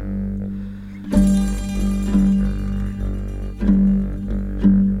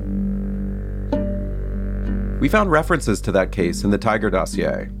 We found references to that case in the Tiger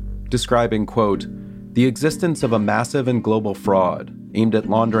dossier, describing, quote, the existence of a massive and global fraud aimed at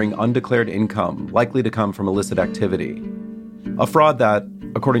laundering undeclared income likely to come from illicit activity. A fraud that,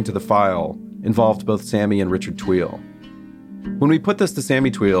 according to the file, involved both Sammy and Richard Tweel. When we put this to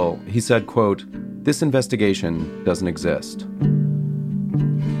Sammy Tweel, he said, quote, "This investigation doesn't exist."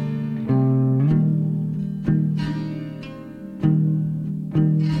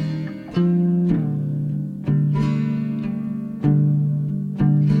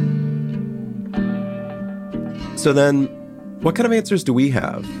 So then, what kind of answers do we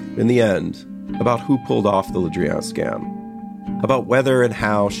have, in the end, about who pulled off the Le Drian scam? About whether and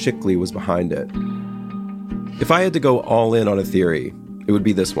how Shickley was behind it? If I had to go all in on a theory, it would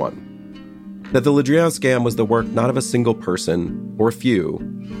be this one. That the Le Drian scam was the work not of a single person or a few,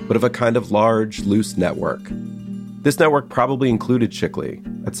 but of a kind of large, loose network. This network probably included Shickley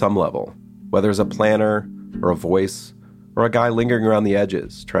at some level, whether as a planner or a voice or a guy lingering around the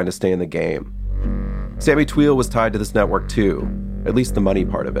edges trying to stay in the game. Sammy Tweel was tied to this network too, at least the money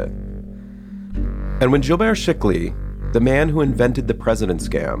part of it. And when Gilbert Shickley, the man who invented the president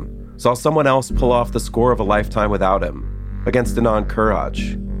scam, saw someone else pull off the score of a lifetime without him, against Anand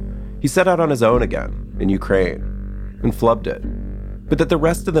Courage, he set out on his own again in Ukraine and flubbed it. But that the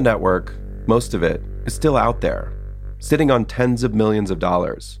rest of the network, most of it, is still out there, sitting on tens of millions of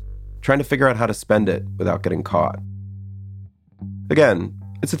dollars, trying to figure out how to spend it without getting caught. Again,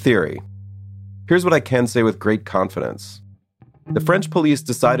 it's a theory. Here's what I can say with great confidence. The French police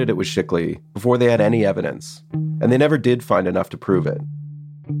decided it was Shickley before they had any evidence, and they never did find enough to prove it.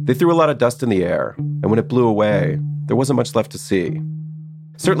 They threw a lot of dust in the air, and when it blew away, there wasn't much left to see.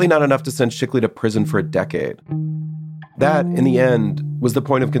 Certainly not enough to send Shickley to prison for a decade. That, in the end, was the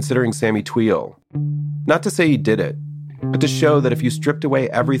point of considering Sammy Tweel. Not to say he did it, but to show that if you stripped away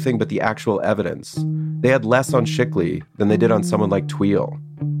everything but the actual evidence, they had less on Shickley than they did on someone like Tweel,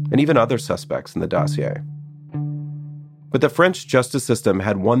 and even other suspects in the dossier. But the French justice system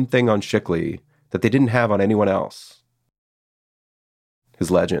had one thing on Shickley that they didn't have on anyone else.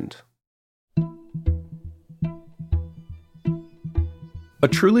 His legend. A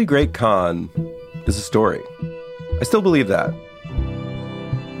truly great con is a story. I still believe that.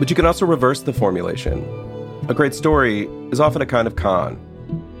 But you can also reverse the formulation. A great story is often a kind of con.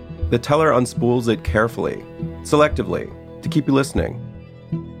 The teller unspools it carefully, selectively, to keep you listening.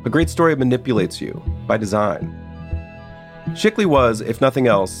 A great story manipulates you, by design. Shickley was, if nothing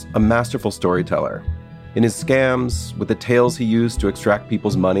else, a masterful storyteller. In his scams, with the tales he used to extract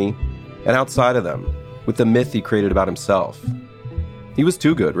people's money, and outside of them, with the myth he created about himself. He was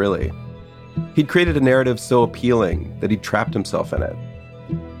too good, really. He'd created a narrative so appealing that he'd trapped himself in it.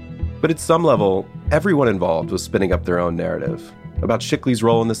 But at some level, everyone involved was spinning up their own narrative about Shickley's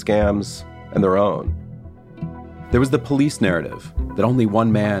role in the scams and their own. There was the police narrative that only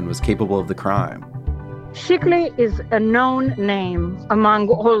one man was capable of the crime. Shickley is a known name among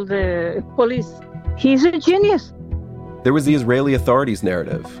all the police. He's a genius. There was the Israeli authorities'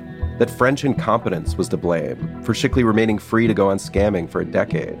 narrative that French incompetence was to blame for Shickley remaining free to go on scamming for a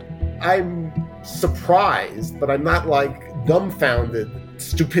decade. I'm surprised, but I'm not dumbfounded.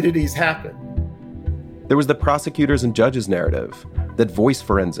 Stupidities happen. There was the prosecutors' and judges' narrative that voice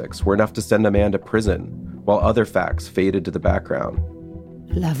forensics were enough to send a man to prison while other facts faded to the background.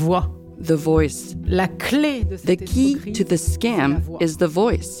 La voix. The voice. La clé de the key to the scam is the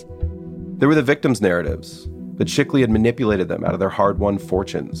voice. There were the victims' narratives that Shickley had manipulated them out of their hard-won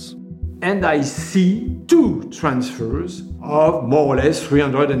fortunes. And I see 2 transfers of more or less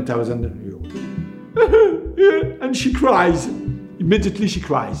 300,000 euros. And she cries. Immediately she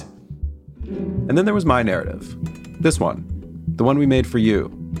cries. And then there was my narrative. This one. The one we made for you.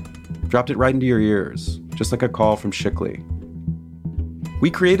 Dropped it right into your ears, just like a call from Shickley.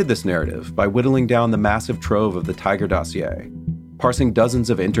 We created this narrative by whittling down the massive trove of the Tiger dossier, parsing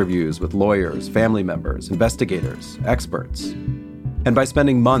dozens of interviews with lawyers, family members, investigators, experts, and by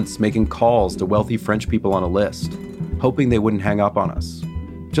spending months making calls to wealthy French people on a list, hoping they wouldn't hang up on us,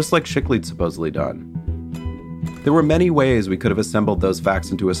 just like Shickley'd supposedly done. There were many ways we could have assembled those facts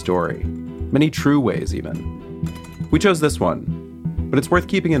into a story, many true ways even. We chose this one, but it's worth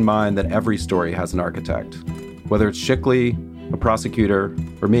keeping in mind that every story has an architect, whether it's Shickley, a prosecutor,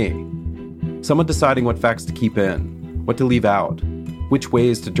 or me. Someone deciding what facts to keep in, what to leave out, which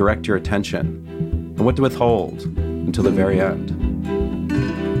ways to direct your attention, and what to withhold until the very end.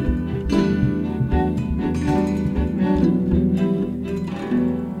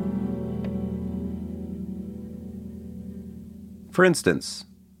 For instance,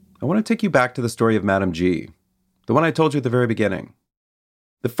 I want to take you back to the story of Madame G, the one I told you at the very beginning.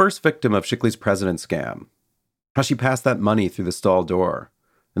 The first victim of Shickley's president scam. How she passed that money through the stall door,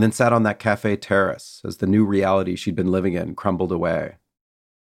 and then sat on that cafe terrace as the new reality she'd been living in crumbled away.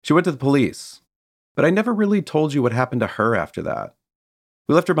 She went to the police, but I never really told you what happened to her after that.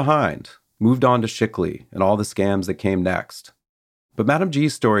 We left her behind, moved on to Shickley and all the scams that came next. But Madame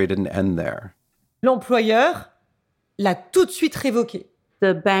G's story didn't end there. L'employeur l'a tout de suite révoquée.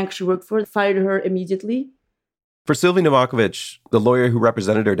 The bank she worked for fired her immediately. For Sylvie Novakovic, the lawyer who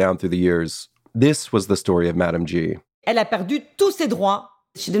represented her down through the years, this was the story of Madame G. Elle a perdu tous ses droits.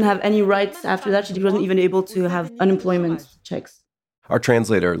 She didn't have any rights after that. She wasn't even able to have unemployment checks. Our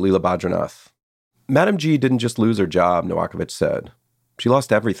translator, Leela Badranath. Madame G didn't just lose her job, Novakovic said. She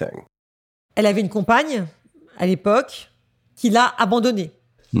lost everything. Elle avait une compagne, à l'époque, qui l'a abandonnée.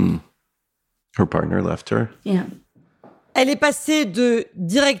 Her partner left her. Yeah. Elle est passée de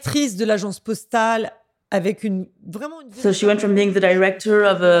directrice de l'agence postale avec So she went from being the director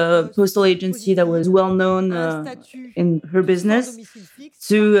of a postal agency that was well known in her business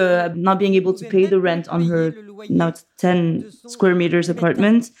to not being able to pay the rent on her now 10 square meters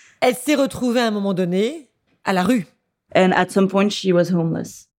apartment. Elle s'est retrouvée à un moment donné à la rue. And at some point she was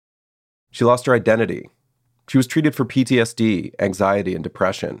homeless. She lost her identity. She was treated for PTSD, anxiety, and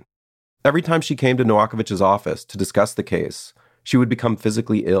depression. Every time she came to Novakovic's office to discuss the case, she would become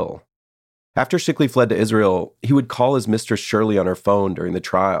physically ill. After Shickley fled to Israel, he would call his mistress Shirley on her phone during the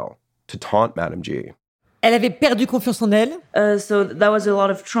trial to taunt Madame G. Elle avait perdu confiance en elle. So that was a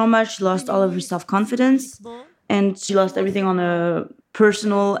lot of trauma. She lost all of her self-confidence and she lost everything on a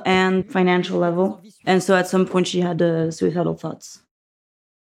personal and financial level. And so at some point she had suicidal thoughts.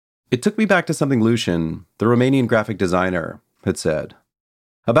 It took me back to something Lucian, the Romanian graphic designer, had said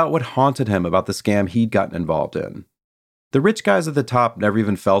about what haunted him about the scam he'd gotten involved in. The rich guys at the top never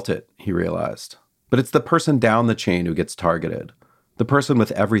even felt it, he realized. But it's the person down the chain who gets targeted, the person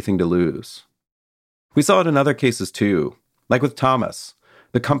with everything to lose. We saw it in other cases too, like with Thomas,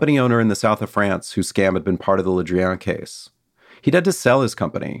 the company owner in the south of France whose scam had been part of the Le Drian case. He'd had to sell his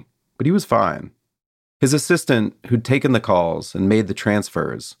company, but he was fine. His assistant, who'd taken the calls and made the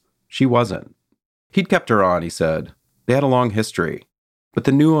transfers, she wasn't. He'd kept her on, he said. They had a long history, but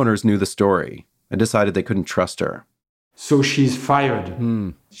the new owners knew the story and decided they couldn't trust her. So she's fired.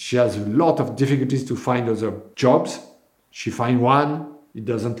 She has a lot of difficulties to find other jobs. She finds one, it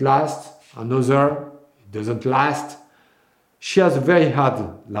doesn't last. Another, it doesn't last. She has a very hard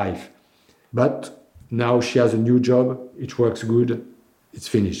life. But now she has a new job, it works good, it's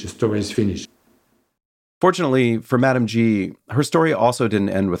finished, the story is finished. Fortunately for Madame G, her story also didn't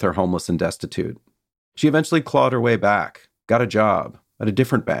end with her homeless and destitute. She eventually clawed her way back, got a job at a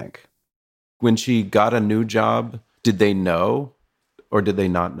different bank. When she got a new job, did they know or did they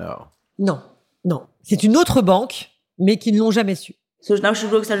not know? Non. C'est une autre banque, mais qui ne l'ont jamais su. So now she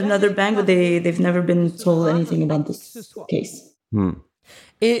works at another bank, but they've never been told anything about this case.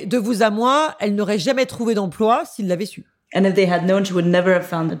 Et de vous à moi, elle n'aurait jamais trouvé d'emploi s'ils l'avaient su. And if they had known, she would never have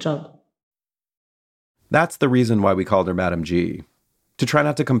found a job. That's the reason why we called her Madame G, to try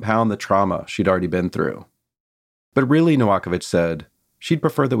not to compound the trauma she'd already been through. But really, Novakovic said, she'd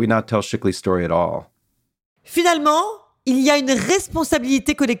prefer that we not tell Shickley's story at all. Finalement, il y a une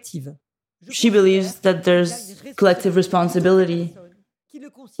responsabilité collective. She believes that there's collective responsibility.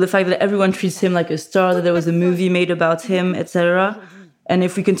 The fact that everyone treats him like a star, that there was a movie made about him, etc. And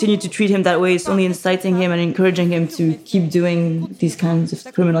if we continue to treat him that way, it's only inciting him and encouraging him to keep doing these kinds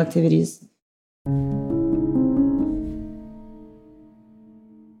of criminal activities.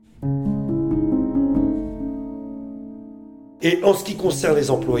 Et en ce qui concerne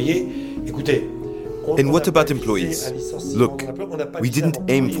les employés, écoutez. And what about employees? Look, we didn't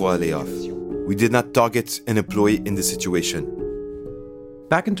aim for a layoff. We did not target an employee in this situation.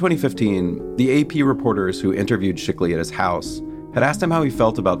 Back in 2015, the AP reporters who interviewed Shickley at his house had asked him how he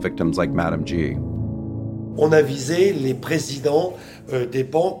felt about victims like Madame G. On a visé les présidents des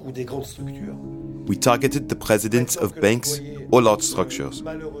banques ou des grandes structures. We targeted the presidents of banks or large structures.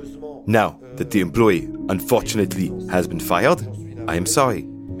 Now that the employee, unfortunately, has been fired, I am sorry.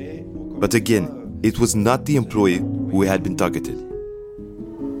 But again, it was not the employee who had been targeted.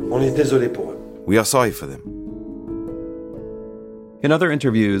 On est désolé pour eux. We are sorry for them. In other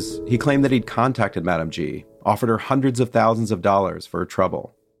interviews, he claimed that he'd contacted Madame G, offered her hundreds of thousands of dollars for her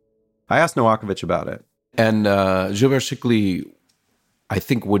trouble. I asked Novakovic about it. And Gilbert Shickley, I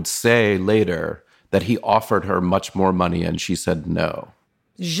think, would say later that he offered her much more money and she said no.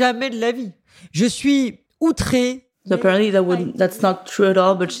 Jamais de la vie. Je suis outrée. So apparently that's not true at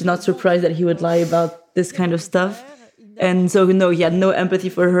all, but she's not surprised that he would lie about this kind of stuff. And so, no, he had no empathy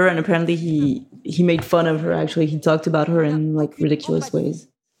for her, and apparently he made fun of her, actually. He talked about her in, like, ridiculous ways.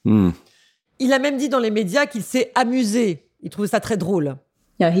 Il a même dit dans les médias qu'il s'est amusé. Il trouvait ça très drôle.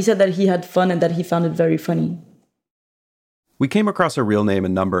 Yeah, he said that he had fun and that he found it very funny. We came across a real name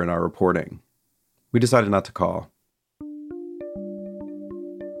and number in our reporting. We decided not to call.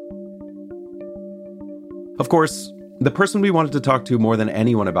 Of course, the person we wanted to talk to more than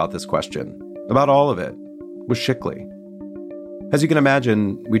anyone about this question, about all of it, was Shikly. As you can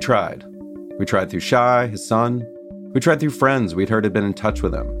imagine, we tried. We tried through Shai, his son. We tried through friends we'd heard had been in touch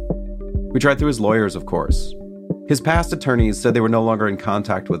with him. We tried through his lawyers, of course. His past attorneys said they were no longer in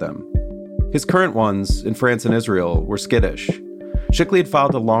contact with him. His current ones, in France and Israel, were skittish. Shikly had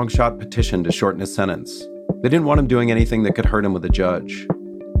filed a long-shot petition to shorten his sentence. They didn't want him doing anything that could hurt him with a judge.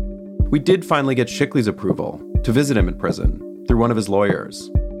 We did finally get Shikly's approval to visit him in prison through one of his lawyers.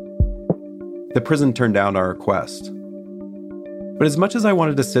 The prison turned down our request. But as much as I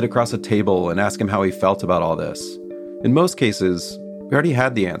wanted to sit across a table and ask him how he felt about all this, in most cases, we already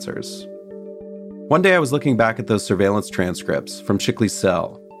had the answers. One day I was looking back at those surveillance transcripts from Shikly's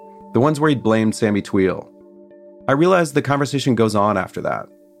cell, the ones where he'd blamed Sammy Tweel. I realized the conversation goes on after that,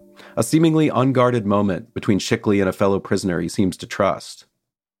 a seemingly unguarded moment between Shikly and a fellow prisoner he seems to trust.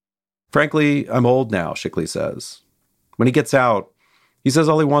 Frankly, I'm old now, Shikly says. When he gets out, he says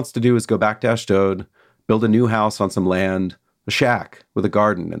all he wants to do is go back to Ashdod, build a new house on some land, a shack with a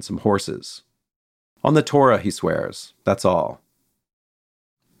garden and some horses. On the Torah, he swears, that's all.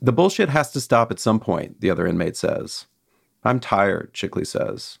 The bullshit has to stop at some point, the other inmate says. I'm tired, Shikly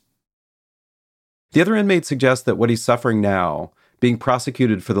says. The other inmate suggests that what he's suffering now, being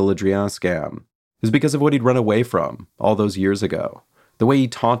prosecuted for the Le Drian scam, is because of what he'd run away from all those years ago. The way he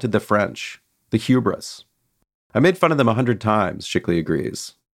taunted the French, the hubris. I made fun of them 100 times, Shikly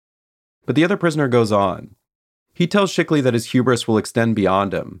agrees. But the other prisoner goes on. He tells Shikly that his hubris will extend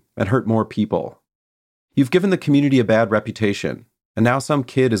beyond him and hurt more people. You've given the community a bad reputation, and now some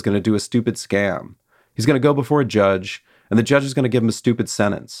kid is going to do a stupid scam. He's going to go before a judge, and the judge is going to give him a stupid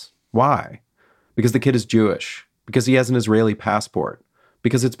sentence. Why? Because the kid is Jewish, because he has an Israeli passport,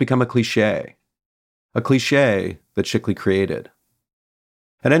 because it's become a cliché that Shikly created.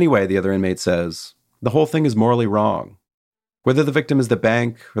 And anyway, the other inmate says, the whole thing is morally wrong. Whether the victim is the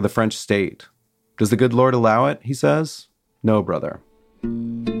bank or the French state. Does the good Lord allow it, he says? No, brother.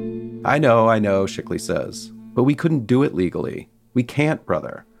 I know, Shikly says. But we couldn't do it legally. We can't,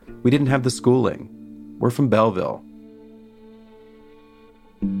 brother. We didn't have the schooling. We're from Belleville.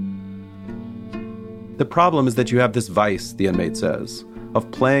 The problem is that you have this vice, the inmate says, of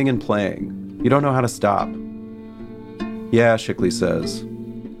playing and playing. You don't know how to stop. Yeah, Shikly says.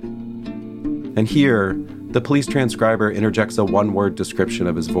 And here, the police transcriber interjects a one-word description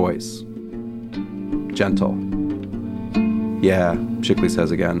of his voice. Gentle. Yeah, Shikly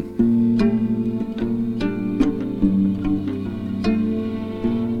says again.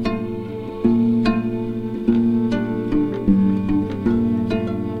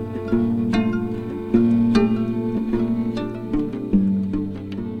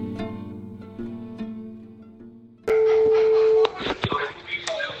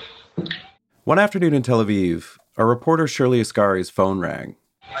 One afternoon in Tel Aviv, our reporter Shirley Ascari's phone rang.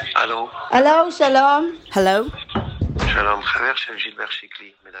 Hello. Hello, shalom. Hello. Shalom, חבר של ג'ילבר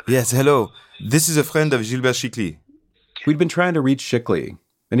שיקלי. Yes, hello. This is a friend of Gilbert Shikly. We'd been trying to reach Shikly,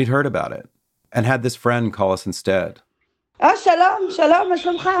 and he'd heard about it, and had this friend call us instead. שלום, מה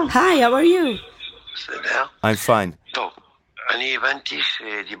שלומך? Hi, how are you? בסדר? I'm fine. טוב, אני הבנתי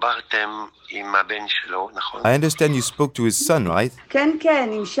שדיברתם עם הבן שלו, נכון? I understand you spoke to his son, right? כן,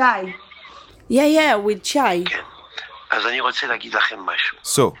 עם שי. Yeah, with Shai. כן. אז אני רוצה להגיד לכם משהו.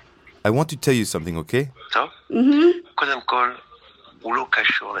 So, I want to tell you something, okay? טוב? קודם כל, הוא לא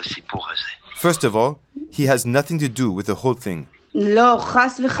קשור לסיפור הזה. First of all, he has nothing to do with the whole thing. לא,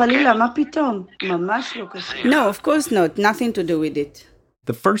 חס וחלילה, מה פתאום? ממש לא קשור. No, of course not. Nothing to do with it.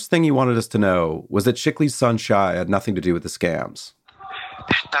 The first thing he wanted us to know was that Shikly's son Shai had nothing to do with the scams.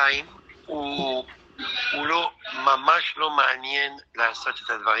 שתיים, הוא ממש לא מעניין לעשות את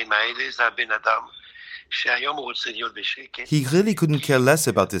הדברים האלה, זה הבן אדם שהיום הוא רוצה להיות בשקט. He really couldn't care less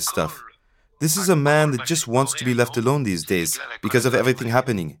about this stuff. This is a man that just wants to be left alone these days because of everything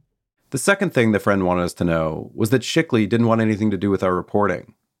happening. The second thing the friend wanted us to know was that Shikly didn't want anything to do with our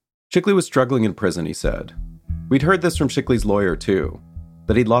reporting. Shikly was struggling in prison, he said. We'd heard this from Shikly's lawyer, too,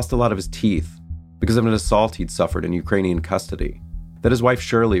 that he'd lost a lot of his teeth because of an assault he'd suffered in Ukrainian custody, that his wife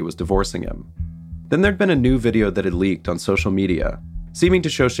Shirley was divorcing him. Then there'd been a new video that had leaked on social media, seeming to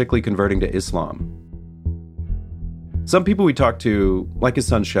show Shikly converting to Islam. Some people we talked to, like his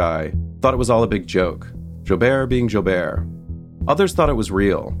son Shai, thought it was all a big joke, Jobert being Jobert. Others thought it was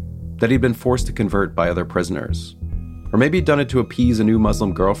real, that he'd been forced to convert by other prisoners. Or maybe he'd done it to appease a new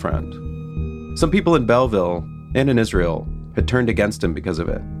Muslim girlfriend. Some people in Belleville, and in Israel, had turned against him because of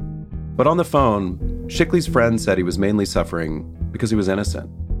it. But on the phone, Shikli's friend said he was mainly suffering because he was innocent.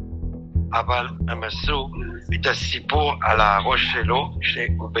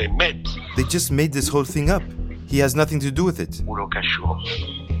 They just made this whole thing up. He has nothing to do with it.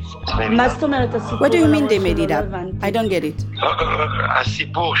 What do you mean they made it up? I don't get it.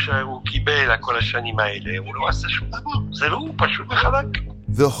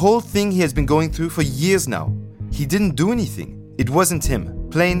 The whole thing he has been going through for years now. He didn't do anything. It wasn't him.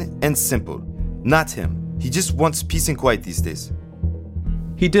 Plain and simple. Not him. He just wants peace and quiet these days.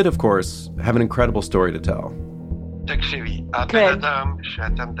 He did, of course, have an incredible story to tell.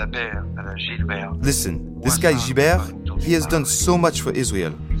 Listen, this guy Gilbert, he has done so much for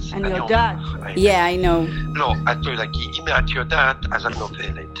Israel. And your dad? Yeah, I know. No,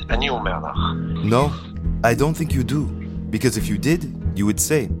 I don't think you do. Because if you did, you would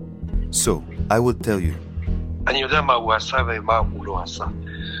say. So, I will tell you. אני יודע מה הוא עשה ומה הוא לא עשה.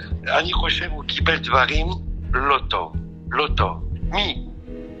 אני חושב הוא קיבל דברים לא טוב, לא טוב.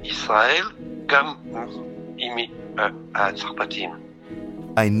 מישראל גם מהצרפתים.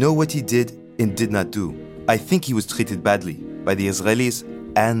 I know what he did and did not do. I think he was treated badly by the Israelis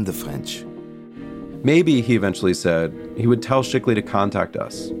and the French. Maybe, he eventually said, he would tell Shikli to contact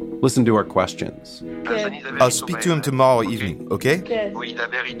us, listen to our questions. Okay. I'll speak to him tomorrow evening, okay? Okay.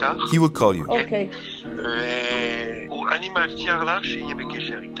 He will call you. Okay.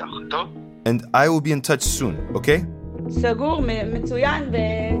 And I will be in touch soon, okay? סגור, מצוין ו...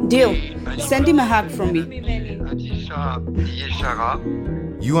 Deal. Send him a hug from me.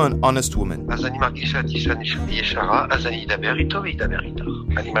 You are an honest woman. אז אני מרגיש שאת אישה ישרה, אז אני אדבר איתו וידבר איתך.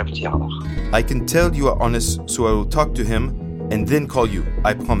 אני מבטיח לך. I can tell you are honest, so I will talk to him and then call you.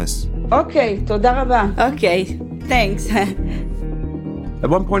 I promise. Okay, תודה רבה. Okay, thanks. At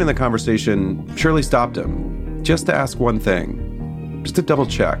one point in the conversation, Shirley stopped him, just to ask one thing, just to double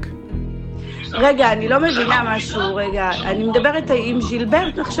check. רגע, אני לא מבינה משהו, רגע. אני מדברת עם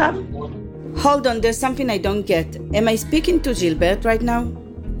ג'ילברט עכשיו? Hold on, there's something I don't get. Am I speaking to Gilbert right now?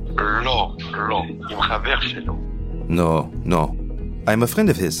 לא, לא, עם חבר שלו. No. I'm a friend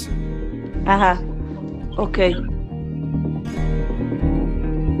of his. Okay.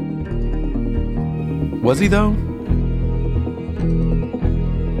 Was he, though?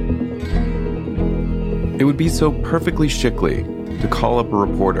 It would be so perfectly Shikli to call up a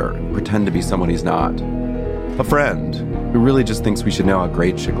reporter and pretend to be someone he's not. A friend who really just thinks we should know how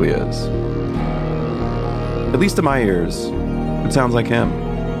great Shikli is. At least to my ears, it sounds like him.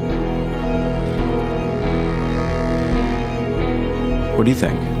 What do you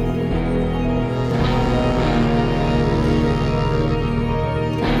think?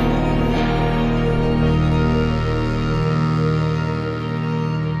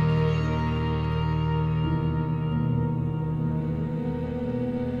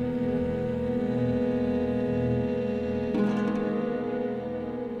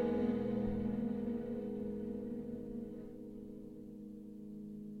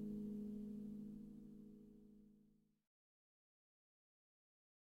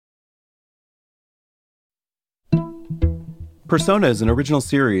 Persona is an original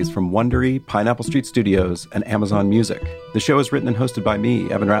series from Wondery, Pineapple Street Studios, and Amazon Music. The show is written and hosted by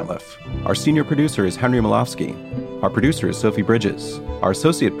me, Evan Ratliff. Our senior producer is Henry Malofsky. Our producer is Sophie Bridges. Our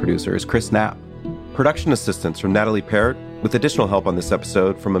associate producer is Chris Knapp. Production assistance from Natalie Parrott, with additional help on this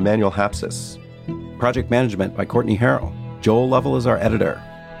episode from Emmanuel Hapsis. Project management by Courtney Harrell. Joel Lovell is our editor.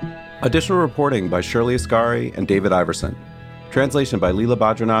 Additional reporting by Shirley Ascari and David Iverson. Translation by Leela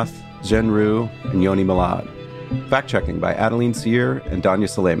Badranath, Zhen Ru, and Yoni Malad. Fact-checking by Adeline Sear and Danya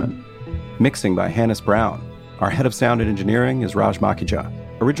Suleiman. Mixing by Hannes Brown. Our head of sound and engineering is Raj Makija.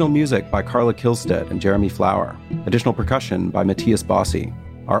 Original music by Carla Kilstead and Jeremy Flower. Additional percussion by Matthias Bossi.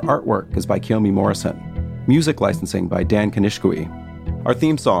 Our artwork is by Kiyomi Morrison. Music licensing by Dan Kanishkui. Our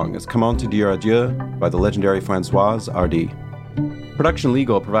theme song is Comment te dire adieu by the legendary Françoise Hardy. Production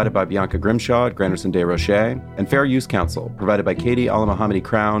legal provided by Bianca Grimshaw at Granderson Des Rochers, and fair use counsel provided by Katie Al-Mohammadi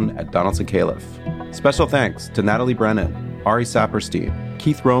Crown at Donaldson Califf. Special thanks to Natalie Brennan, Ari Saperstein,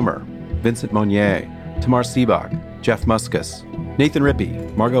 Keith Romer, Vincent Monnier, Tamar Seebach, Jeff Muskus, Nathan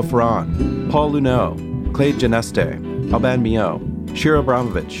Rippey, Margot Ferran, Paul Luneau, Clade Geneste, Alban Mio, Shira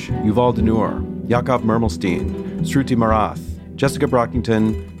Abramovich, Yuval Denur, Yakov Mermelstein, Shruti Marath, Jessica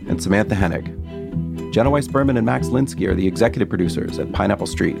Brockington, and Samantha Hennig. Jenna Weiss-Berman and Max Linsky are the executive producers at Pineapple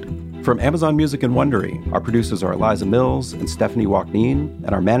Street. From Amazon Music and Wondery, our producers are Eliza Mills and Stephanie Walkneen,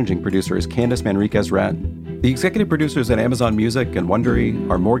 and our managing producer is Candice Manriquez-Wren. The executive producers at Amazon Music and Wondery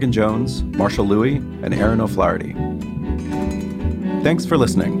are Morgan Jones, Marshall Louis, and Aaron O'Flaherty. Thanks for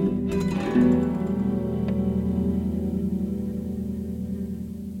listening.